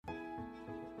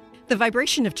The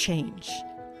vibration of change,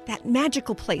 that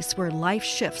magical place where life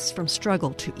shifts from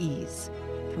struggle to ease,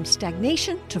 from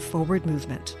stagnation to forward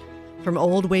movement, from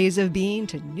old ways of being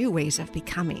to new ways of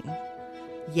becoming.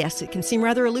 Yes, it can seem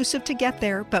rather elusive to get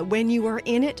there, but when you are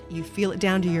in it, you feel it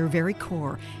down to your very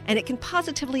core, and it can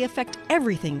positively affect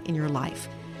everything in your life,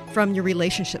 from your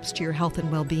relationships to your health and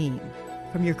well-being,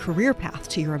 from your career path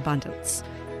to your abundance,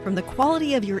 from the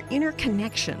quality of your inner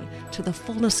connection to the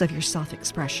fullness of your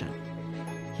self-expression.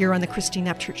 Here on the Christine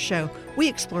Upchurch Show, we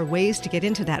explore ways to get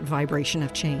into that vibration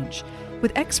of change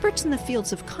with experts in the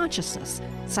fields of consciousness,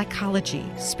 psychology,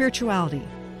 spirituality,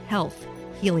 health,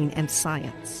 healing, and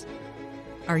science.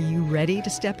 Are you ready to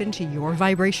step into your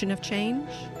vibration of change?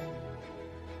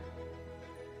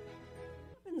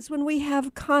 What happens when we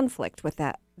have conflict with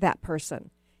that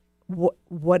person?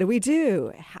 What do we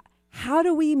do? How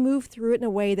do we move through it in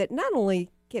a way that not only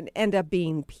can end up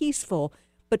being peaceful,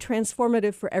 but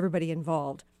transformative for everybody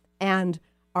involved? And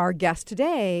our guest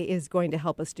today is going to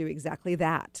help us do exactly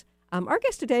that. Our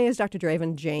guest today is Dr.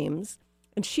 Draven James,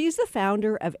 and she's the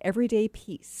founder of Everyday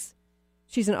Peace.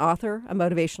 She's an author, a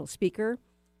motivational speaker,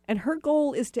 and her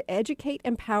goal is to educate,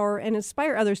 empower, and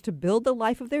inspire others to build the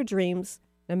life of their dreams,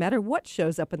 no matter what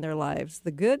shows up in their lives, the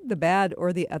good, the bad,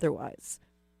 or the otherwise.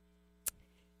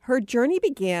 Her journey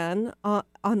began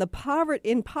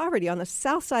in poverty on the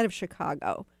south side of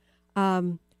Chicago.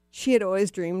 She had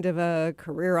always dreamed of a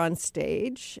career on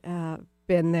stage,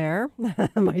 been there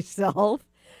myself,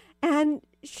 and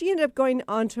she ended up going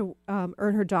on to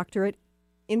earn her doctorate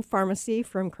in pharmacy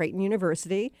from Creighton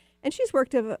University, and she's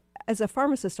worked as a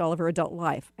pharmacist all of her adult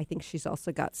life. I think she's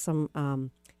also got some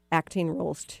acting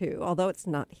roles too, although it's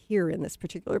not here in this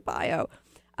particular bio.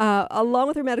 Along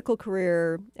with her medical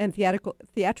career and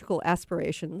theatrical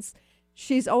aspirations,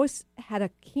 she's always had a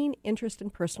keen interest in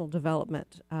personal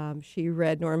development. She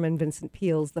read Norman Vincent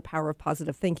Peale's The Power of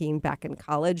Positive Thinking back in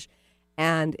college,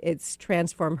 and it's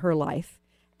transformed her life.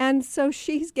 And so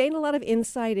she's gained a lot of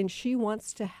insight, and she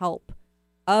wants to help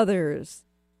others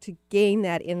to gain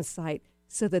that insight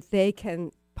so that they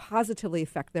can positively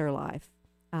affect their life.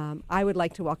 I would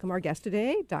like to welcome our guest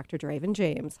today, Dr. Draven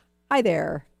James. Hi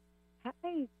there.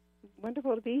 Hi.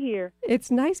 Wonderful to be here.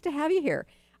 It's nice to have you here.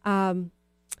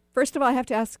 First of all, I have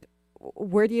to ask,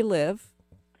 where do you live?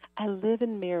 I live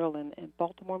in Maryland, in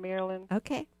Baltimore, Maryland.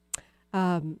 Okay.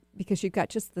 Because you've got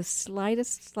just the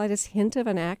slightest hint of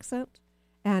an accent.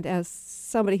 And as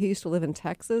somebody who used to live in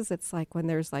Texas, it's like when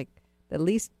there's like the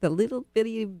little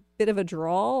bitty bit of a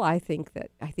drawl, I think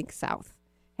South.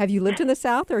 Have you lived in the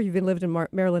South, or have you lived in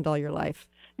Maryland all your life?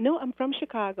 No, I'm from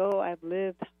Chicago. I've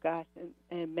lived,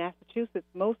 in Massachusetts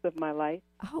most of my life,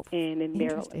 and in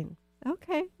Maryland.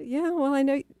 Okay. Yeah, well, I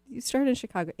know you started in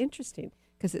Chicago. Interesting,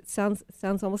 because it sounds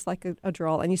almost like a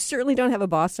drawl, and you certainly don't have a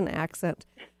Boston accent.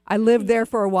 I lived there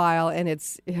for a while, and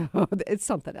it's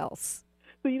something else.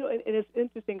 So, and it's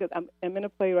interesting because I'm in a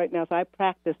play right now, so I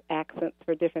practice accents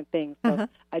for different things. So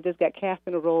I just got cast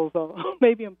in a role, so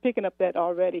maybe I'm picking up that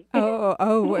already.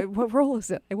 What role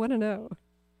is it? I want to know.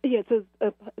 Yeah,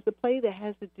 it's a play that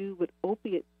has to do with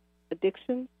opiate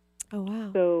addiction. Oh,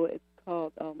 wow. So it's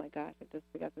called, oh my gosh, I just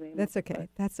forgot the name. That's okay.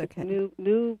 That's okay.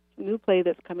 New play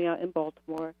that's coming out in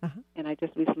Baltimore, and I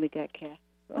just recently got cast.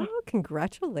 So. Oh,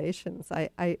 congratulations.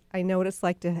 I know what it's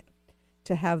like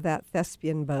to have that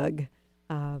thespian bug.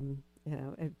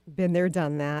 I've been there,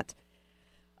 done that.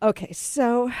 Okay,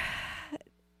 so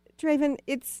Draven,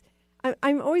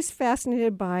 I'm always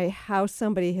fascinated by how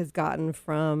somebody has gotten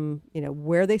from,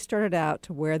 where they started out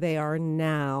to where they are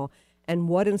now and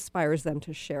what inspires them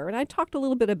to share. And I talked a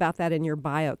little bit about that in your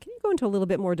bio. Can you go into a little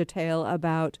bit more detail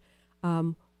about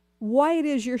why it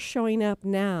is you're showing up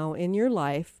now in your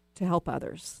life to help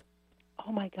others?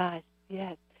 Oh, my gosh,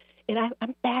 yes. And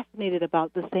I'm fascinated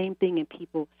about the same thing in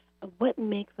people. What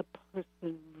makes a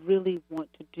person really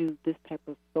want to do this type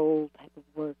of soul type of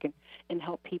work and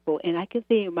help people? And I can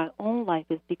say in my own life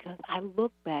is because I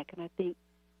look back and I think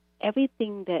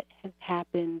everything that has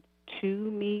happened to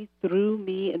me, through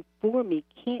me, and for me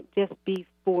can't just be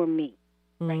for me.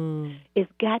 Right?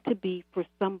 It's got to be for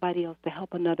somebody else to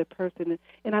help another person.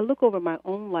 And I look over my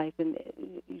own life, and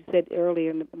you said earlier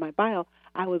in my bio,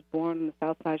 I was born in the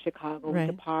south side of Chicago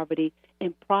into poverty,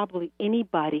 and probably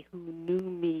anybody who knew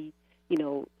me,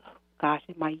 in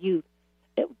my youth,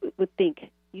 would think,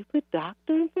 you put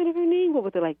doctor in front of her name? What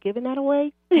was it, like giving that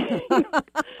away?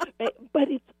 But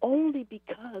it's only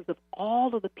because of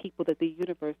all of the people that the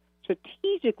universe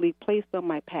strategically placed on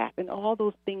my path and all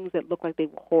those things that look like they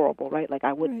were horrible, right? Like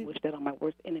I wouldn't wish that on my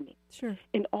worst enemy. Sure.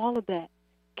 And all of that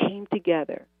came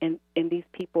together, and these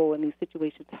people and these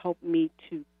situations helped me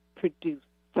to produce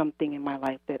something in my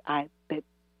life that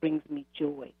brings me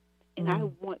joy.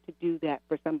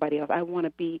 else. I want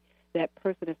to be that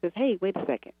person that says, hey, wait a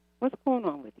second, what's going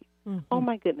on with you? Mm-hmm. Oh,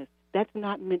 my goodness, that's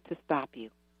not meant to stop you.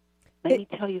 Let me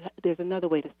tell you, there's another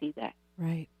way to see that.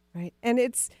 Right, right. And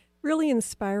it's really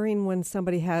inspiring when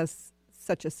somebody has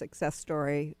such a success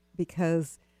story,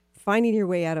 because finding your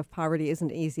way out of poverty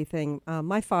isn't an easy thing.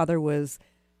 My father was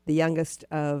the youngest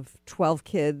of 12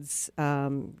 kids,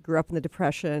 grew up in the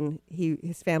Depression.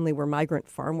 His family were migrant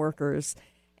farm workers,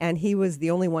 and he was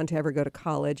the only one to ever go to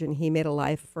college, and he made a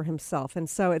life for himself. And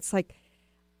so it's like,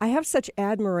 I have such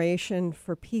admiration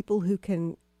for people who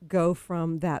can go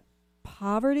from that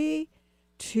poverty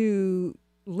to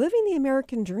living the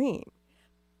American dream.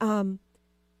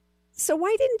 So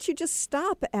why didn't you just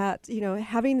stop at,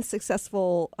 having a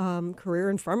successful career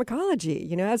in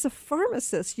pharmacology? As a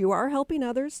pharmacist, you are helping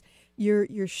others.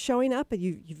 You're showing up, and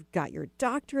you've got your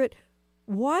doctorate.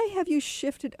 Why have you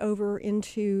shifted over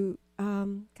into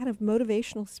kind of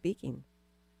motivational speaking?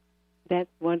 That's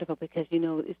wonderful, because,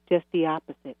 it's just the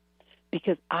opposite.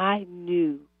 Because I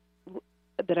knew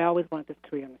that I always wanted this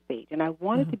career on the stage. And I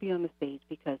wanted to be on the stage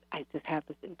because I just have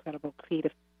this incredible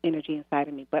creative energy inside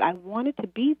of me. But I wanted to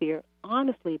be there,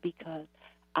 honestly, because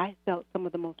I felt some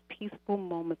of the most peaceful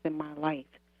moments in my life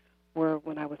were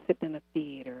when I was sitting in a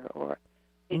theater or,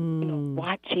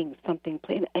 watching something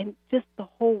play. And just the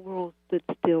whole world stood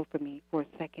still for me for a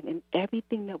second. And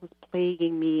everything that was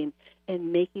plaguing me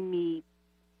and making me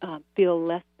feel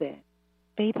less than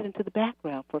faded into the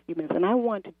background for a few minutes. And I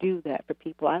wanted to do that for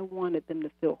people. I wanted them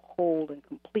to feel whole and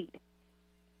complete.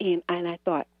 And I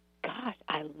thought, gosh,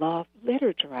 I love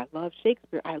literature. I love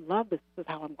Shakespeare. I love this. This is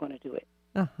how I'm going to do it.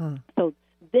 Uh-huh. So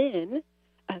then,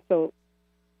 I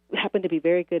happened to be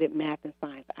very good at math and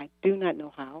science. I do not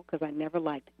know how, because I never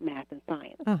liked math and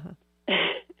science. Uh-huh.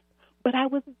 But I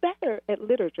was better at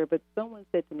literature. But someone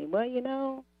said to me, well,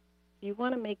 if you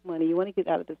want to make money, you want to get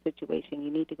out of this situation,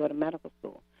 you need to go to medical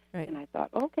school. Right. And I thought,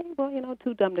 okay, well,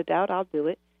 too dumb to doubt, I'll do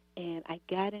it. And I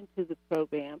got into the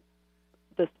program.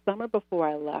 The summer before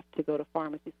I left to go to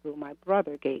pharmacy school, my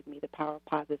brother gave me The Power of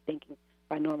Positive Thinking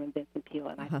by Norman Vincent Peale.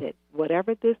 And I said,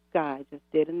 whatever this guy just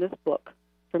did in this book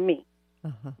for me,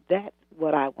 that's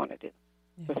what I want to do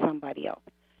for somebody else.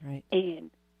 Right. And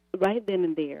right then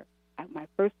and there, my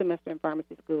first semester in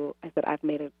pharmacy school, I said, I've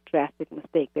made a drastic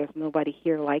mistake. There's nobody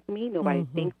here like me. Nobody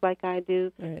thinks like I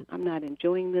do. Right. I'm not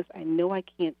enjoying this. I know I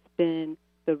can't spend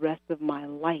the rest of my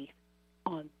life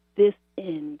on this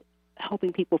end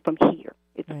helping people from here.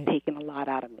 It's taking a lot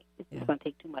out of me. It's going to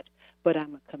take too much. But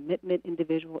I'm a commitment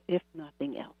individual, if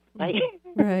nothing else. Right?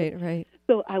 Right.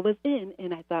 So I was in,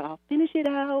 and I thought, I'll finish it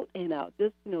out, and I'll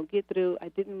just, get through. I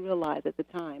didn't realize at the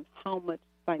time how much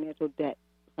financial debt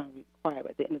was going to require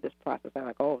at the end of this process. I'm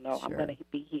like, oh, no, I'm going to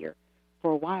be here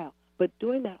for a while. But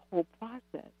during that whole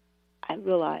process, I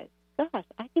realized, gosh,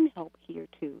 I can help here,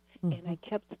 too. And I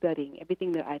kept studying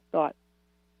everything that I thought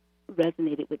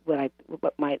resonated with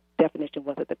what my definition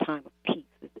was at the time of peace.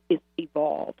 It's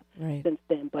evolved since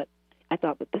then, but I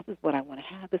thought, but this is what I want to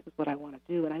have, this is what I want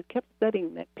to do, and I kept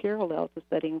studying that parallel to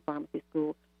studying pharmacy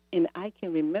school, and I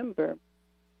can remember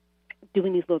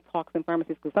doing these little talks in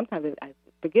pharmacy school. Sometimes I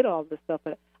forget all this stuff,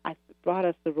 but I brought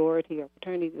a sorority or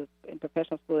fraternity in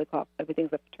professional school. They call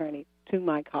everything's a fraternity to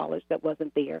my college that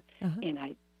wasn't there,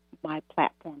 and my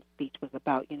platform speech was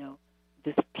about,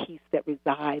 this peace that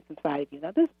resides inside of you.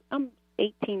 Now, I'm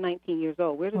 18, 19 years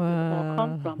old. Where does this all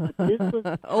come from? But this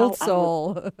was old how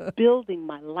soul. I was building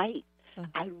my life.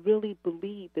 I really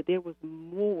believed that there was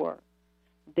more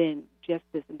than just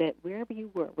this, and that wherever you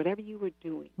were, whatever you were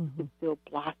doing, you could still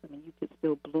blossom and you could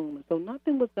still bloom. And so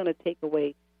nothing was going to take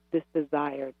away this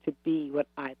desire to be what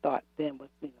I thought then was,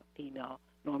 female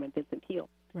Norman Vincent Peale.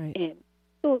 Right. And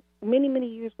so many, many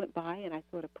years went by, and I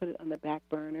sort of put it on the back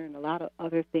burner, and a lot of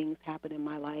other things happened in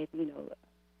my life.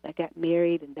 I got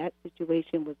married, and that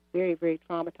situation was very, very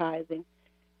traumatizing,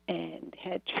 and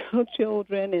had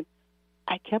children, and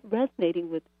I kept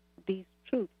resonating with these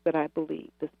truths that I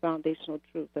believe, this foundational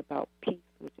truth about peace,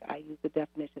 which I use the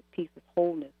definition of peace as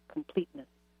wholeness, completeness,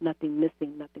 nothing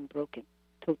missing, nothing broken,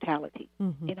 totality.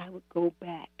 And I would go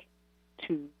back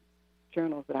to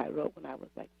journals that I wrote when I was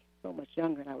so much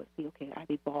younger, and I would see, okay,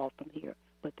 I've evolved from here,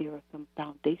 but there are some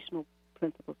foundational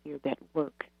principles here that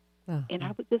work. And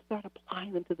I would just start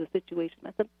applying them to the situation.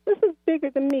 I said, this is bigger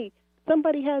than me.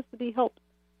 Somebody has to be helped.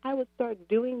 I would start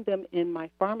doing them in my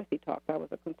pharmacy talks. I was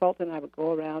a consultant. I would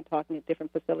go around talking at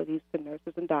different facilities to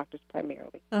nurses and doctors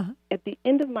primarily. At the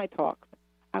end of my talks,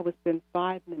 I would spend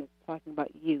 5 minutes talking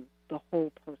about you, the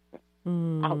whole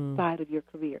person, outside of your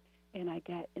career. And I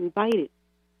got invited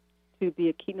to be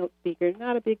a keynote speaker.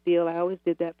 Not a big deal. I always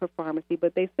did that for pharmacy.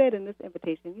 But they said in this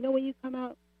invitation, when you come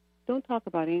out, don't talk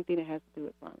about anything that has to do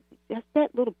with pharmacy. Just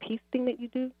that little piece thing that you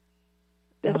do,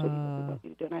 that's what you want to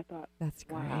do. And I thought, that's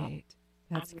great. Wow,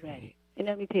 that's I'm great. ready. And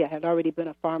let me tell you, I had already been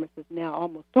a pharmacist now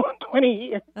almost 20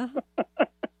 years.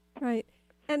 Right.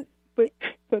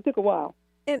 So it took a while.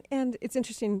 And it's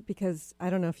interesting because I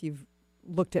don't know if you've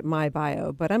looked at my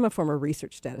bio, but I'm a former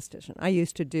research statistician. I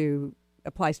used to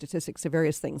apply statistics to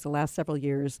various things. The last several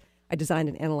years, I designed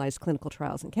and analyzed clinical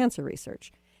trials in cancer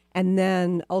research, and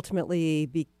then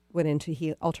ultimately went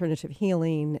into alternative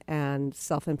healing and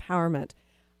self-empowerment.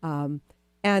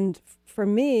 And for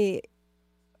me,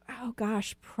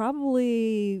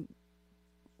 probably,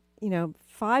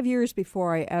 5 years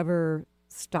before I ever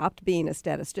stopped being a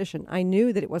statistician, I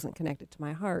knew that it wasn't connected to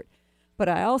my heart, but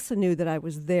I also knew that I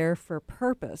was there for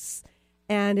purpose.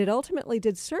 And it ultimately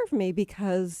did serve me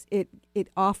because it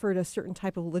offered a certain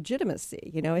type of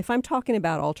legitimacy. If I'm talking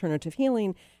about alternative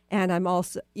healing, and I'm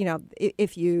also,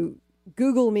 if you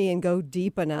Google me and go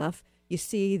deep enough, you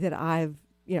see that I'm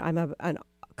a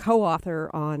co-author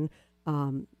on,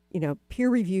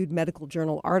 peer-reviewed medical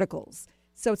journal articles.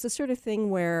 So it's the sort of thing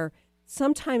where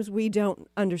sometimes we don't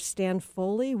understand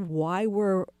fully why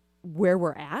we're where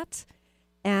we're at.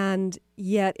 And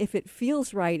yet, if it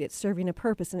feels right, it's serving a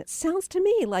purpose. And it sounds to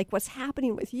me like what's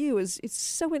happening with you it's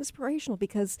so inspirational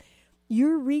because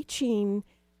you're reaching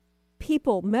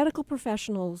people, medical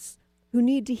professionals, who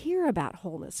need to hear about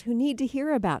wholeness, who need to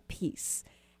hear about peace.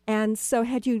 And so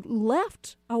had you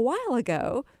left a while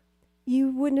ago,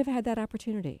 you wouldn't have had that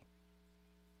opportunity.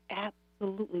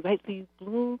 Absolutely, right? So you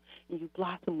bloom and you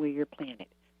blossom where you're planted,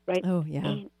 right? Oh, yeah.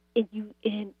 And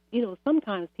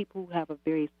sometimes people who have a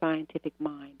very scientific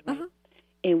mind, right?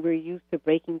 And we're used to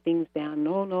breaking things down.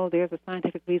 No, there's a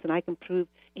scientific reason I can prove.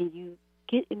 And you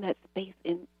get in that space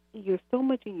and you're so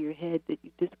much in your head that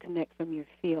you disconnect from your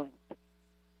feelings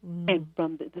and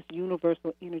from this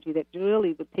universal energy that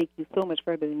really would take you so much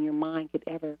further than your mind could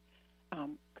ever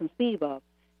conceive of.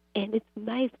 And it's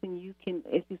nice when you can,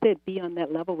 as you said, be on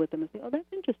that level with them and say, oh, that's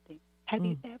interesting. Have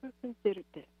you ever considered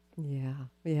this? Yeah.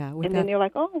 And then they're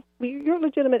like, oh, you're a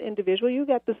legitimate individual. You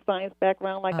got the science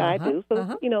background like I do.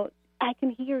 So, I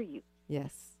can hear you.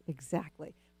 Yes,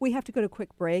 exactly. We have to go to a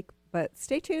quick break, but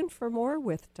stay tuned for more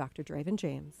with Dr. Draven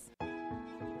James.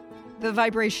 The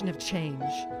vibration of change,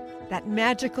 that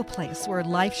magical place where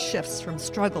life shifts from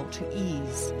struggle to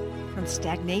ease, from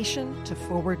stagnation to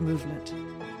forward movement,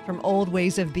 from old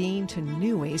ways of being to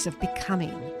new ways of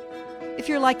becoming. If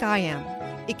you're like I am,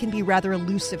 it can be rather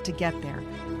elusive to get there,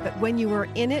 but when you are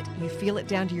in it, you feel it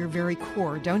down to your very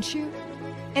core, don't you?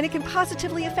 And it can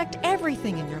positively affect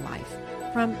everything in your life,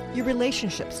 from your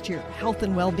relationships to your health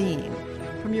and well-being,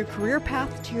 from your career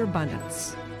path to your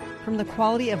abundance, from the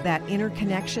quality of that inner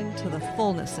connection to the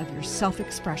fullness of your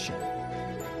self-expression.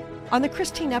 On the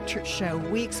Christine Upchurch Show,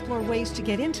 we explore ways to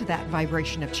get into that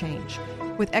vibration of change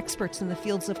with experts in the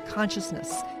fields of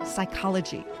consciousness,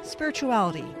 psychology,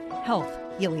 spirituality, health,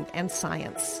 healing, and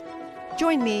science.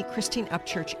 Join me, Christine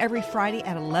Upchurch, every Friday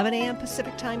at 11 a.m.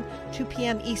 Pacific Time, 2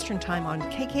 p.m. Eastern Time on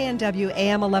KKNW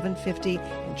AM 1150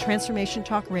 and Transformation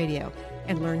Talk Radio,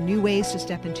 and learn new ways to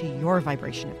step into your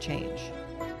vibration of change.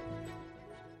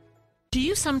 Do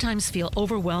you sometimes feel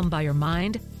overwhelmed by your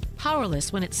mind?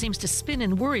 Powerless when it seems to spin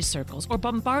in worry circles or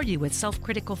bombard you with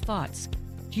self-critical thoughts?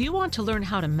 Do you want to learn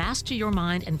how to master your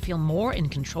mind and feel more in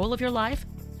control of your life?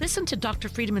 Listen to Dr.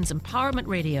 Friedman's Empowerment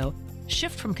Radio.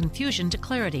 Shift from confusion to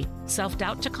clarity,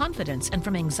 self-doubt to confidence, and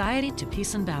from anxiety to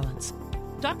peace and balance.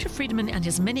 Dr. Friedman and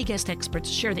his many guest experts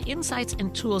share the insights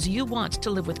and tools you want to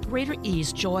live with greater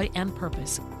ease, joy, and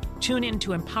purpose. Tune in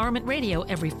to Empowerment Radio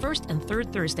every first and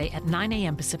third Thursday at 9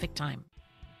 a.m. Pacific Time.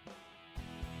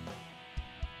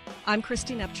 I'm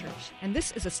Christine Upchurch, and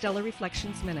this is a Stellar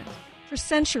Reflections Minute. For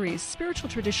centuries, spiritual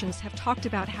traditions have talked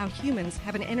about how humans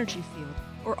have an energy field,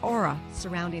 or aura,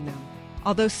 surrounding them.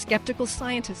 Although skeptical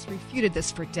scientists refuted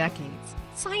this for decades,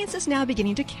 science is now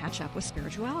beginning to catch up with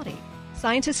spirituality.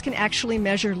 Scientists can actually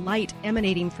measure light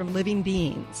emanating from living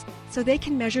beings, so they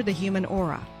can measure the human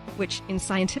aura, which in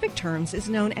scientific terms is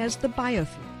known as the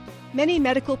biofield. Many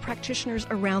medical practitioners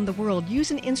around the world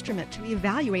use an instrument to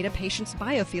evaluate a patient's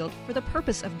biofield for the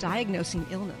purpose of diagnosing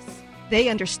illness. They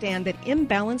understand that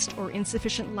imbalanced or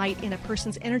insufficient light in a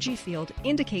person's energy field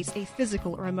indicates a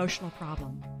physical or emotional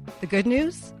problem. The good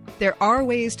news? There are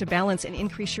ways to balance and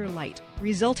increase your light,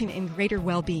 resulting in greater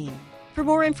well-being. For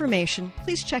more information,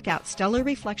 please check out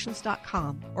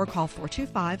stellarreflections.com or call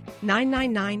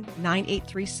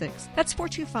 425-999-9836. That's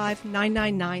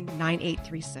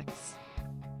 425-999-9836.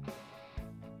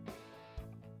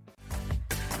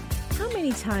 How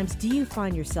many times do you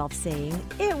find yourself saying,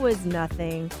 "It was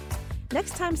nothing"?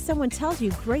 Next time someone tells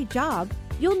you, "Great job,"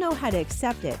 You'll know how to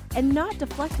accept it and not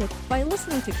deflect it by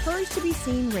listening to Courage to Be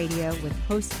Seen Radio with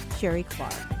host Sherry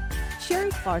Clark. Sherry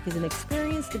Clark is an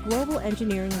experienced global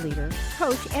engineering leader,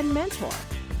 coach, and mentor.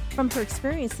 From her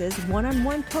experiences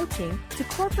one-on-one coaching to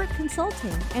corporate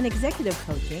consulting and executive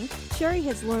coaching, Sherry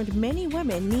has learned many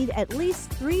women need at least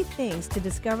 3 things to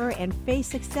discover and face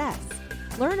success.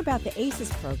 Learn about the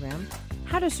ACES program,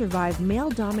 how to survive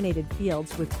male-dominated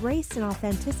fields with grace and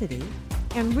authenticity,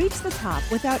 and reach the top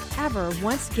without ever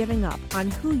once giving up on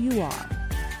who you are.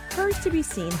 Courage to Be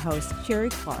Seen host Sherry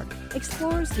Clark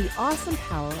explores the awesome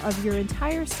power of your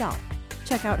entire self.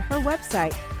 Check out her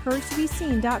website,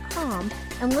 CourageToBeSeen.com,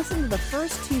 and listen to the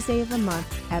first Tuesday of the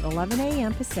month at 11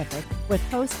 a.m. Pacific with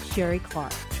host Sherry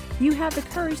Clark. You have the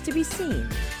courage to be seen.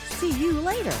 See you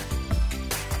later.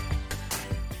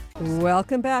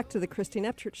 Welcome back to the Christine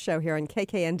Upchurch Show here on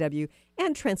KKNW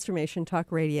and Transformation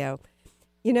Talk Radio.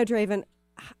 You know, Draven,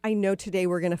 I know today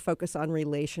we're going to focus on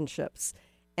relationships,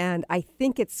 and I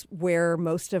think it's where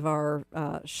most of our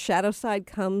shadow side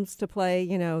comes to play.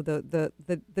 You know,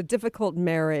 the difficult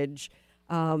marriage,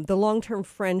 the long-term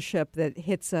friendship that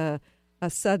hits a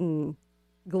sudden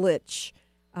glitch,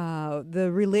 the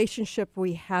relationship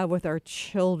we have with our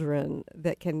children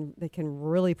that can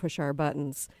really push our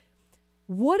buttons.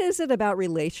 What is it about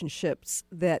relationships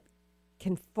that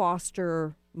can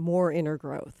foster more inner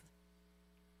growth?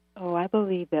 Oh, I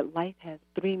believe that life has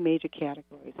 3 major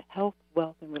categories: health,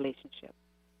 wealth, and relationship.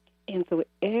 And so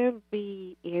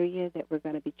every area that we're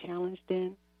going to be challenged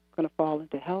in is going to fall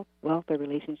into health, wealth, or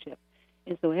relationship.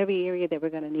 And so every area that we're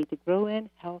going to need to grow in,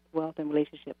 health, wealth, and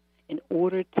relationship, in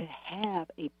order to have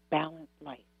a balanced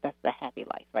life. That's the happy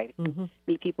life, right? Mm-hmm.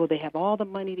 Meet people, they have all the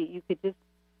money that you could just,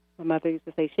 my mother used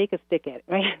to say, shake a stick at it,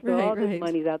 right? So all this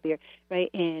money's out there, right?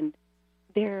 And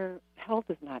their health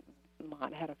is not in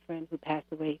line. I had a friend who passed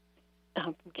away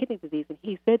from kidney disease, and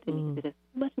he said to me, he said, as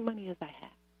much money as I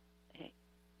have, hey,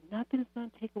 nothing's going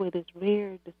to take away this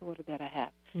rare disorder that I have.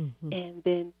 Mm-hmm. And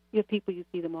then you have people, you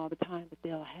see them all the time, but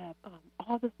they'll have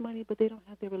all this money, but they don't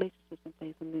have their relationships in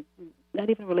place, and not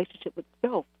even a relationship with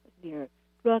self. They're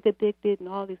drug addicted and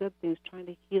all these other things, trying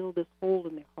to heal this hole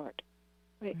in their heart.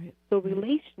 Right? So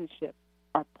relationships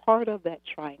are part of that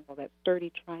triangle, that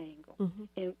sturdy triangle. Mm-hmm.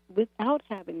 And without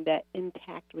having that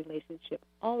intact relationship,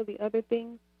 all of the other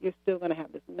things, you're still going to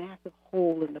have this massive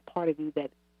hole in the part of you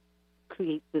that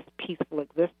creates this peaceful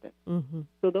existence. Mm-hmm.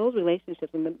 So those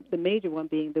relationships, and the major one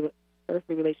being the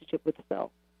earthly relationship with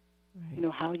self, you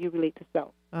know, how you relate to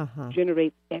self,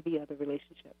 generates every other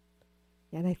relationship.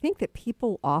 And I think that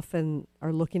people often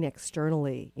are looking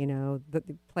externally, you know,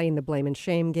 playing the blame and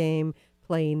shame game,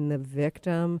 playing the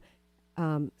victim.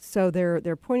 So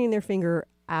they're pointing their finger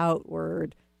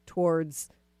outward towards,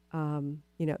 you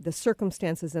know, the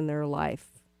circumstances in their life.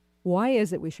 Why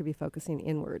is it we should be focusing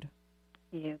inward?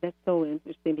 Yeah, that's so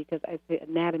interesting, because I say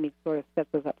anatomy sort of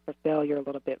sets us up for failure a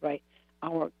little bit, right?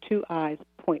 Our 2 eyes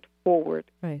point forward,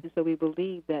 right. And so we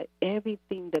believe that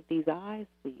everything that these eyes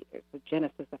see is the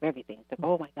genesis of everything. It's like,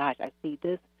 oh my gosh, I see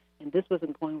this, and this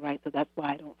wasn't going right, so that's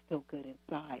why I don't feel good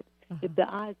inside. If the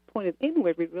eyes pointed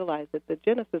inward, we realize that the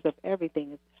genesis of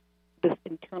everything is this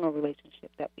internal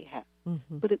relationship that we have.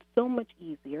 Mm-hmm. But it's so much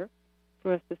easier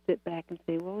for us to sit back and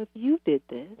say, well, if you did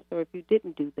this, or if you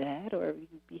didn't do that, or if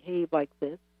you behave like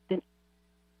this, then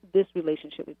this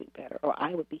relationship would be better, or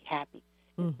I would be happy.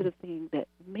 Mm-hmm. Instead of saying that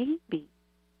maybe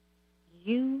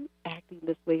you acting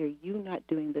this way or you not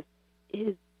doing this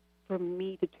is for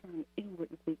me to turn inward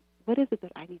and say, what is it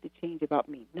that I need to change about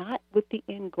me? Not with the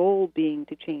end goal being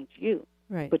to change you,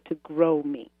 but to grow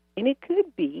me. And it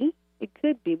could be,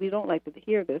 we don't like to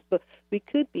hear this, but we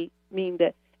could mean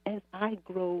that as I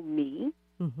grow me,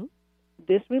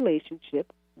 this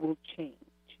relationship will change.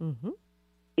 Mm-hmm.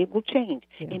 It will change.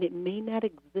 Yeah. And it may not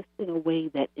exist in a way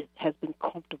that has been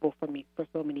comfortable for me for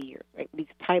so many years, right? These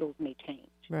titles may change.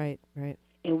 Right.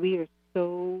 And we are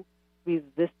so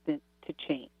resistant to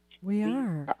change. We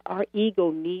are. Our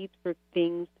ego needs for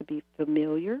things to be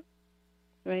familiar,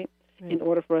 right? In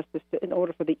order for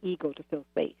the ego to feel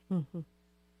safe. Mm-hmm.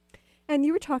 And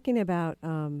you were talking about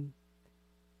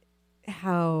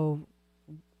how,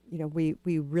 you know, we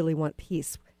really want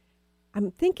peace. I'm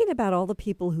thinking about all the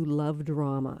people who love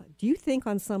drama. Do you think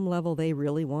on some level they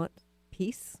really want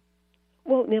peace?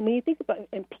 Well, now when you think about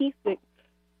and peace,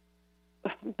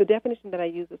 the definition that I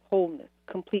use is wholeness,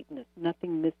 completeness,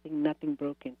 nothing missing, nothing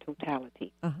broken,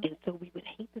 totality. And so we would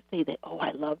hate to say that, oh,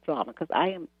 I love drama, because I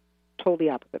am totally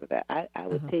opposite of that. I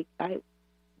would take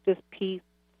just peace,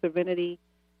 serenity,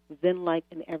 zen-like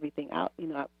in everything.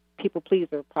 People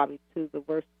pleaser probably to the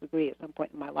worst degree at some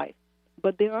point in my life.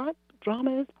 But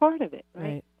drama is part of it,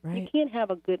 right? You can't have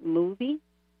a good movie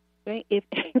right? If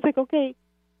it's like, okay,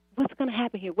 what's going to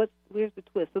happen here? Where's the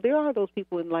twist? So there are those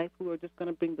people in life who are just going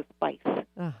to bring the spice,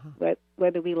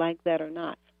 whether we like that or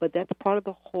not. But that's part of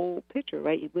the whole picture,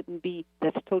 right? It wouldn't be,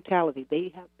 that's totality.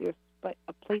 They have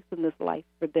a place in this life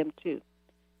for them too.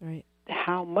 Right.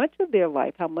 How much of their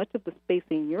life, how much of the space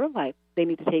in your life they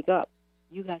need to take up,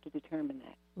 you have to determine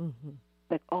that. Mm-hmm.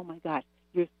 Like, oh my gosh,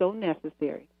 you're so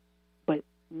necessary, but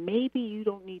maybe you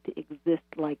don't need to exist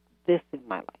like this in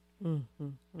my life. Mm-hmm.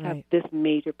 Right. Have this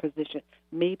major position.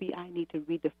 Maybe I need to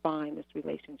redefine this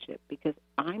relationship because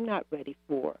I'm not ready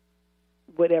for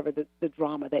whatever the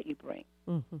drama that you bring.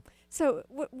 Mm-hmm. So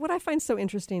what I find so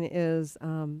interesting is,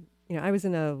 I was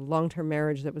in a long-term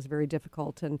marriage that was very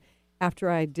difficult, and after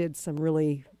I did some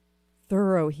really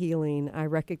thorough healing, I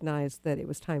recognized that it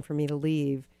was time for me to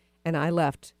leave, and I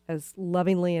left as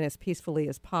lovingly and as peacefully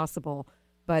as possible.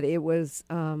 But it was,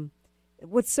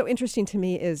 what's so interesting to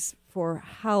me is for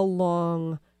how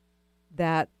long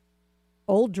that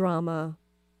old drama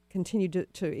continued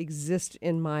to exist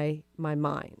in my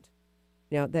mind.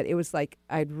 That it was like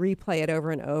I'd replay it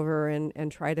over and over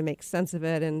and try to make sense of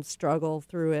it and struggle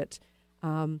through it.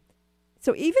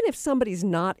 So even if somebody's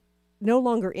no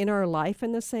longer in our life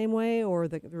in the same way, or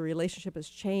the relationship has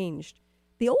changed,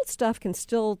 the old stuff can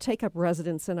still take up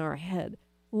residence in our head.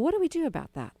 What do we do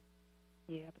about that?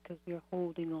 Yeah, because we're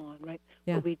holding on, right?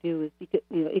 Yeah. What we do is,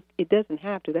 it doesn't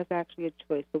have to. That's actually a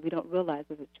choice, but we don't realize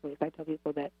it's a choice. I tell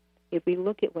people that if we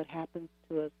look at what happens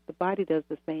to us, the body does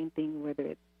the same thing, whether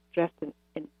it's stressed and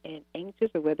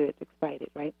anxious or whether it's excited,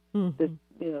 right? Mm-hmm.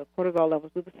 Cortisol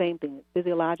levels do the same thing.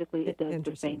 Physiologically, it does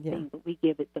the same yeah. thing, but we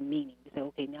give it the meaning. We say,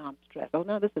 okay, now I'm stressed. Oh,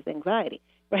 now this is anxiety,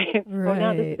 right? Right. Oh,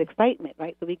 now this is excitement,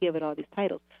 right? So we give it all these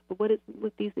titles. But what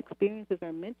these experiences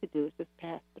are meant to do is just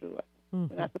pass through us.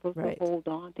 Mm-hmm. We're not supposed Right. to hold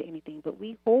on to anything, but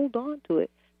we hold on to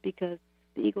it because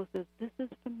the ego says, this is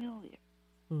familiar.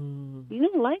 Mm-hmm. You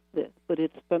don't like this, but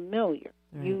it's familiar.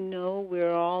 Right. You know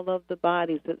where all of the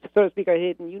bodies, so to speak, are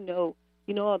hidden. You know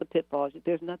all the pitfalls.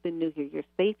 There's nothing new here. You're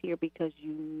safe here because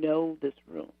you know this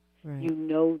room. Right. You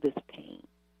know this pain.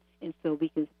 And so we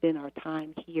can spend our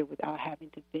time here without having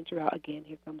to venture out again.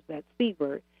 Here comes that C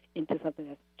word, into something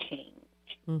that's changed,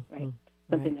 Mm-hmm. right?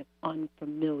 Something that's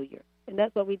unfamiliar. And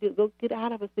that's what we do. We'll get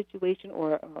out of a situation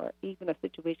or even a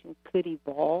situation could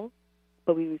evolve,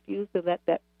 but we refuse to let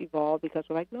that evolve because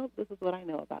we're like, no, this is what I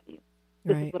know about you.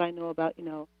 This Right. is what I know about,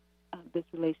 this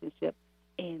relationship.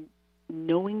 And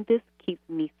knowing this keeps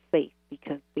me safe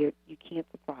because you can't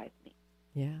surprise me.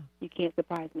 Yeah. You can't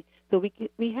surprise me. So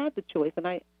we have the choice, and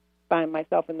I find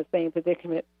myself in the same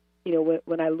predicament.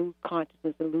 When I lose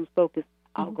consciousness and lose focus,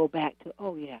 I'll go back to,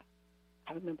 oh, yeah,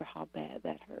 I remember how bad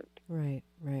that hurt. Right.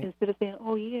 Right. Instead of saying,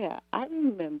 oh, yeah, I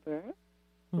remember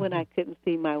when I couldn't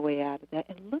see my way out of that.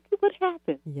 And look at what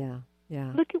happened. Yeah.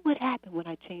 Yeah. Look at what happened when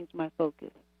I changed my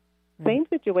focus. Right. Same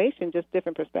situation, just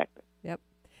different perspective. Yep.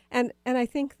 And I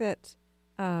think that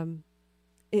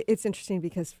it's interesting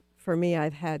because for me,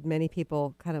 I've had many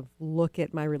people kind of look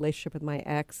at my relationship with my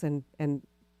ex and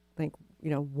think,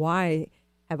 why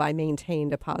have I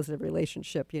maintained a positive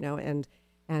relationship, and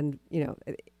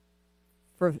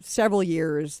for several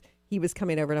years, he was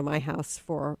coming over to my house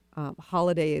for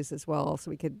holidays as well, so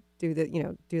we could do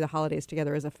the holidays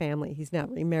together as a family. He's now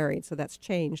remarried, so that's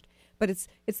changed. But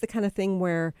it's the kind of thing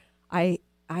where I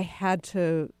had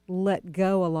to let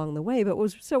go along the way. But what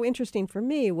was so interesting for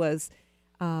me was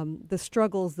the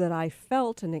struggles that I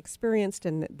felt and experienced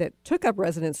and that took up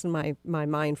residence in my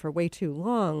mind for way too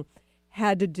long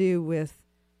had to do with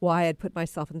why I had put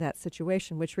myself in that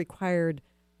situation, which required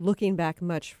looking back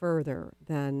much further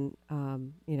than,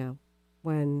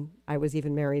 when I was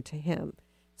even married to him.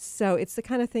 So it's the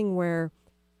kind of thing where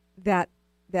that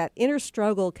inner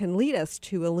struggle can lead us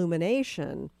to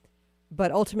illumination,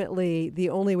 but ultimately the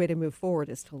only way to move forward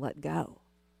is to let go.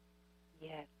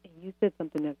 Yes, and you said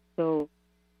something that's so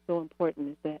important,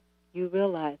 is that you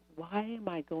realize, why am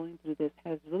I going through this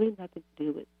has really nothing to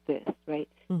do with this, right?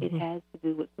 Mm-hmm. It has to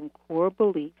do with some core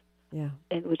beliefs, Yeah.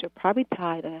 and which are probably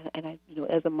tied. And I,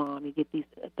 as a mom, you get these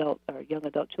adult or young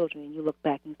adult children, and you look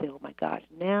back and you say, "Oh my gosh,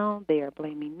 now they are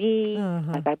blaming me,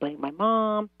 like I blame my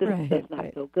mom. This does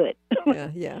not feel good."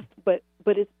 Yeah. But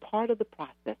it's part of the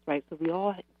process, right? So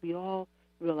we all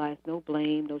realize no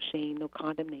blame, no shame, no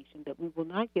condemnation. That we will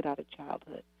not get out of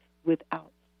childhood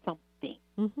without something,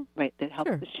 right? That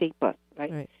helps to shape us,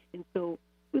 right? And so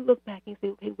we look back and say,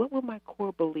 okay, what were my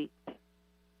core beliefs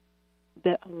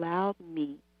that allowed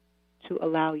me to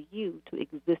allow you to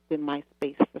exist in my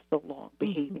space for so long,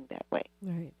 behaving that way?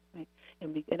 Right.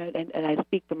 And I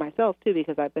speak for myself, too,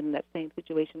 because I've been in that same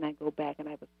situation. I go back and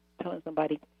I was telling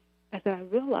somebody, I said, I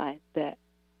realized that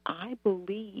I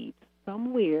believed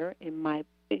somewhere in my,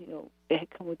 it had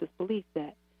come with this belief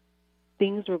that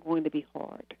things were going to be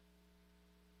hard.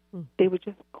 They were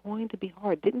just going to be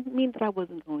hard. Didn't mean that I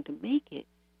wasn't going to make it,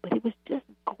 but it was just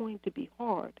going to be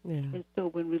hard. Yeah. And so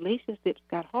when relationships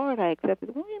got hard, I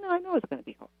accepted, well, I know it's going to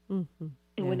be hard. Mm-hmm.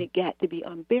 And when it got to be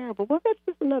unbearable, well, that's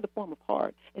just another form of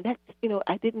hard. And that's,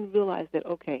 I didn't realize that,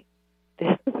 okay,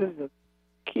 this is a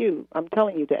cue. I'm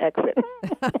telling you to exit.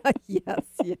 Yes.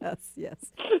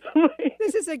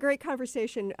 This is a great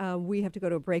conversation. We have to go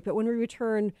to a break, but when we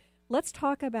return, let's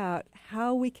talk about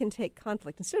how we can take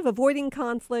conflict. Instead of avoiding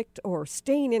conflict or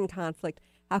staying in conflict,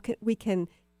 how we can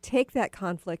take that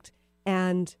conflict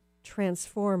and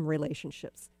transform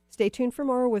relationships. Stay tuned for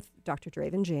more with Dr.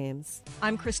 Draven James.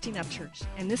 I'm Christine Upchurch,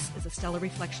 and this is a Stellar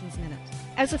Reflections Minute.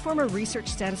 As a former research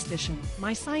statistician,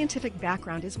 my scientific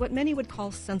background is what many would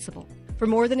call sensible. For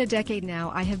more than a decade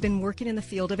now, I have been working in the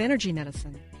field of energy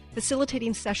medicine,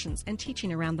 facilitating sessions and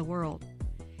teaching around the world.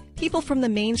 People from the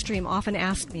mainstream often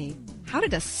ask me, how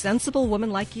did a sensible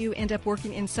woman like you end up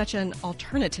working in such an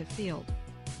alternative field?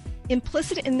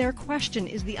 Implicit in their question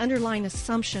is the underlying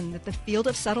assumption that the field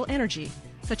of subtle energy,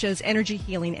 such as energy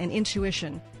healing and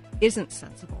intuition, isn't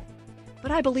sensible.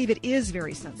 But I believe it is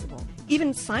very sensible.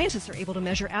 Even scientists are able to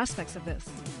measure aspects of this.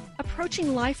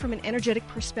 Approaching life from an energetic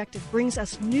perspective brings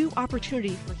us new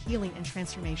opportunity for healing and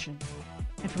transformation.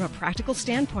 And from a practical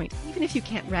standpoint, even if you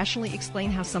can't rationally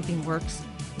explain how something works,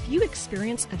 if you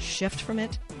experience a shift from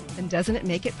it, then doesn't it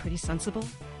make it pretty sensible?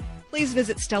 Please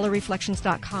visit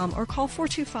StellarReflections.com or call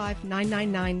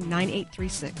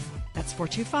 425-999-9836. That's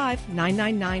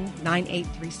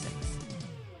 425-999-9836.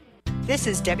 This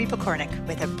is Debbie Pokornik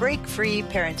with a break-free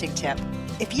parenting tip.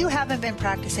 If you haven't been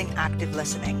practicing active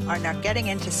listening or are getting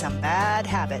into some bad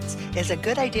habits, it's a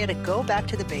good idea to go back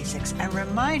to the basics and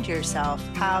remind yourself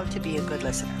how to be a good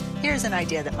listener. Here's an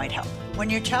idea that might help. When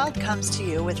your child comes to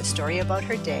you with a story about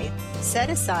her day, set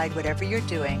aside whatever you're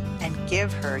doing and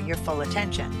give her your full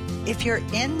attention. If you're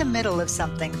in the middle of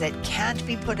something that can't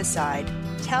be put aside,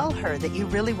 tell her that you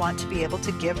really want to be able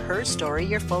to give her story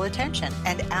your full attention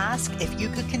and ask if you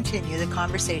could continue the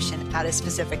conversation at a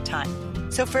specific time.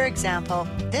 So for example,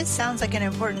 this sounds like an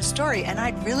important story and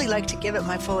I'd really like to give it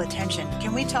my full attention.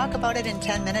 Can we talk about it in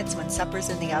 10 minutes when supper's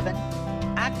in the oven?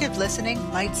 Active listening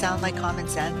might sound like common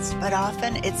sense, but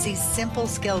often it's these simple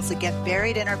skills that get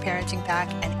buried in our parenting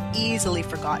pack and easily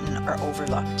forgotten or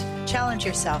overlooked. Challenge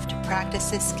yourself to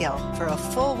practice this skill for a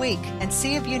full week and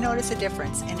see if you notice a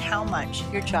difference in how much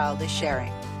your child is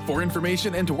sharing. For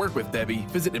information and to work with Debbie,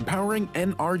 visit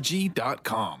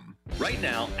empoweringnrg.com. Right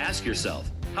now, ask yourself,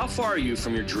 how far are you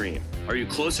from your dream? Are you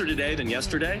closer today than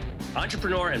yesterday?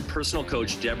 Entrepreneur and personal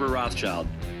coach Deborah Rothschild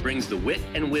brings the wit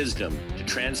and wisdom to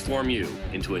transform you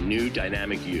into a new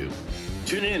dynamic you.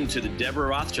 Tune in to the Deborah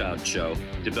Rothschild Show,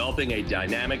 Developing a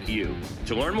Dynamic You.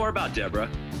 To learn more about Deborah,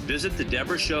 visit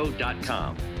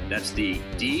thedeborahshow.com. That's the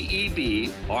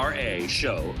DEBRA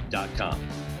show.com.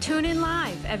 Tune in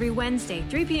live every Wednesday,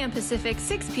 3 p.m. Pacific,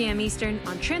 6 p.m. Eastern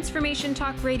on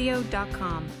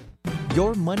TransformationTalkRadio.com.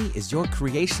 Your money is your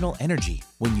creational energy.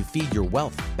 When you feed your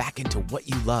wealth back into what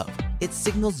you love, it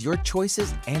signals your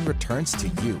choices and returns to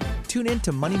you. Tune in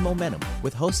to Money Momentum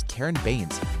with host Karen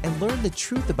Baines and learn the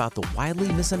truth about the widely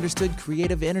misunderstood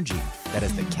creative energy that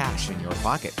is the cash in your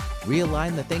pocket.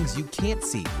 Realign the things you can't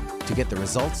see to get the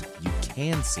results you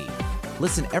can see.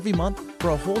 Listen every month for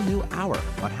a whole new hour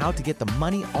on how to get the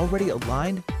money already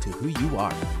aligned to who you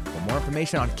are. For more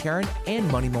information on Karen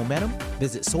and Money Momentum,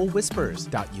 visit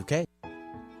soulwhispers.uk.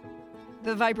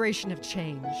 The vibration of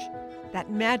change, that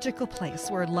magical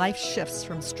place where life shifts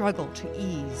from struggle to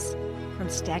ease, from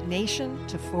stagnation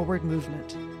to forward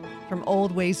movement, from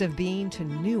old ways of being to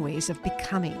new ways of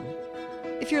becoming.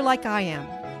 If you're like I am,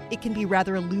 it can be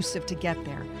rather elusive to get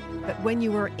there, but when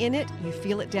you are in it, you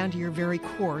feel it down to your very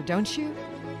core, don't you?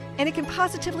 And it can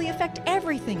positively affect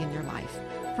everything in your life,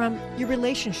 from your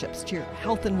relationships to your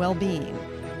health and well-being,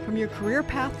 from your career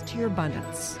path to your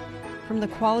abundance, from the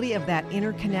quality of that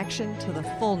inner connection to the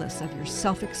fullness of your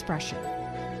self-expression.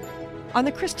 On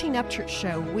the Christine Upchurch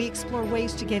Show, we explore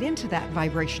ways to get into that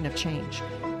vibration of change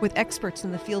with experts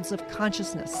in the fields of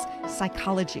consciousness,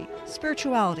 psychology,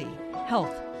 spirituality,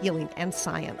 health, healing, and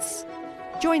science.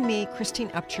 Join me, Christine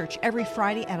Upchurch, every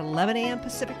Friday at 11 a.m.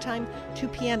 Pacific Time, 2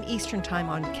 p.m. Eastern Time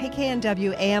on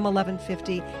KKNW AM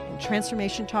 1150 and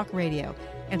Transformation Talk Radio,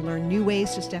 and learn new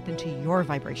ways to step into your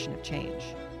vibration of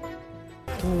change.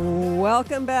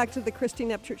 Welcome back to the Christine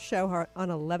Upchurch Show on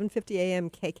 1150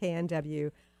 AM KKNW.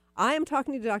 I am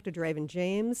talking to Dr. Draven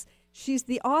James. She's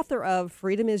the author of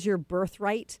Freedom is Your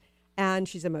Birthright, and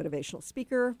she's a motivational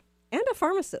speaker and a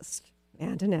pharmacist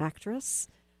and an actress.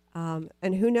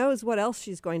 And who knows what else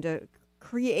she's going to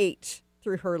create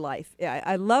through her life.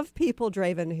 I love people,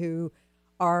 Draven, who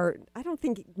are, I don't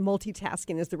think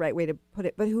multitasking is the right way to put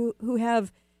it, but who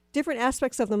have different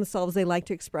aspects of themselves they like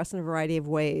to express in a variety of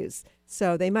ways.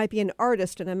 So they might be an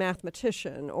artist and a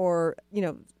mathematician, or,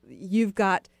 you've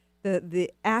got the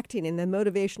acting and the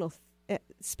motivational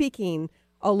speaking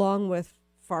along with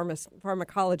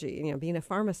pharmacology, being a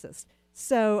pharmacist.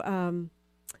 So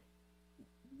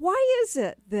why is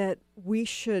it that we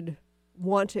should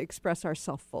want to express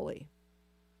ourselves fully?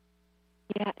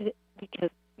 Yeah, because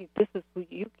this is who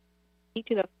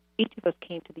each of us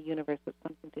came to the universe with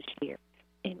something to share.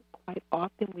 And quite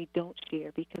often we don't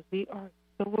share because we are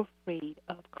so afraid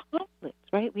of conflict,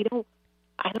 right? We don't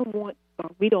want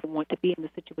to be in the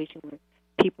situation where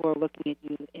people are looking at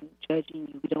you and judging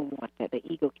you. We don't want that. The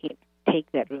ego can't take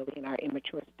that really in our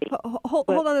immature state. Hold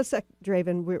on a sec,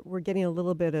 Draven. We're getting a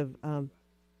little bit of.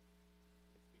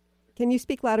 Can you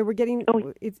speak louder? We're getting.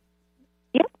 Oh, yeah.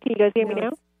 Can you guys hear me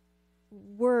now?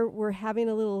 We're having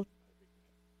a little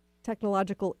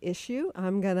technological issue.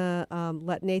 I'm gonna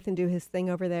let Nathan do his thing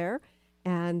over there,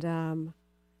 and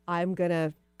I'm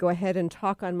gonna go ahead and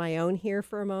talk on my own here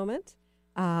for a moment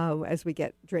as we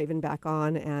get Draven back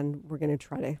on, and we're gonna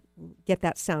try to get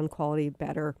that sound quality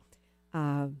better.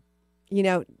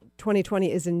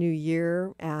 2020 is a new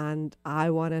year, and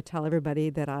I want to tell everybody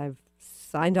that I've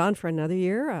signed on for another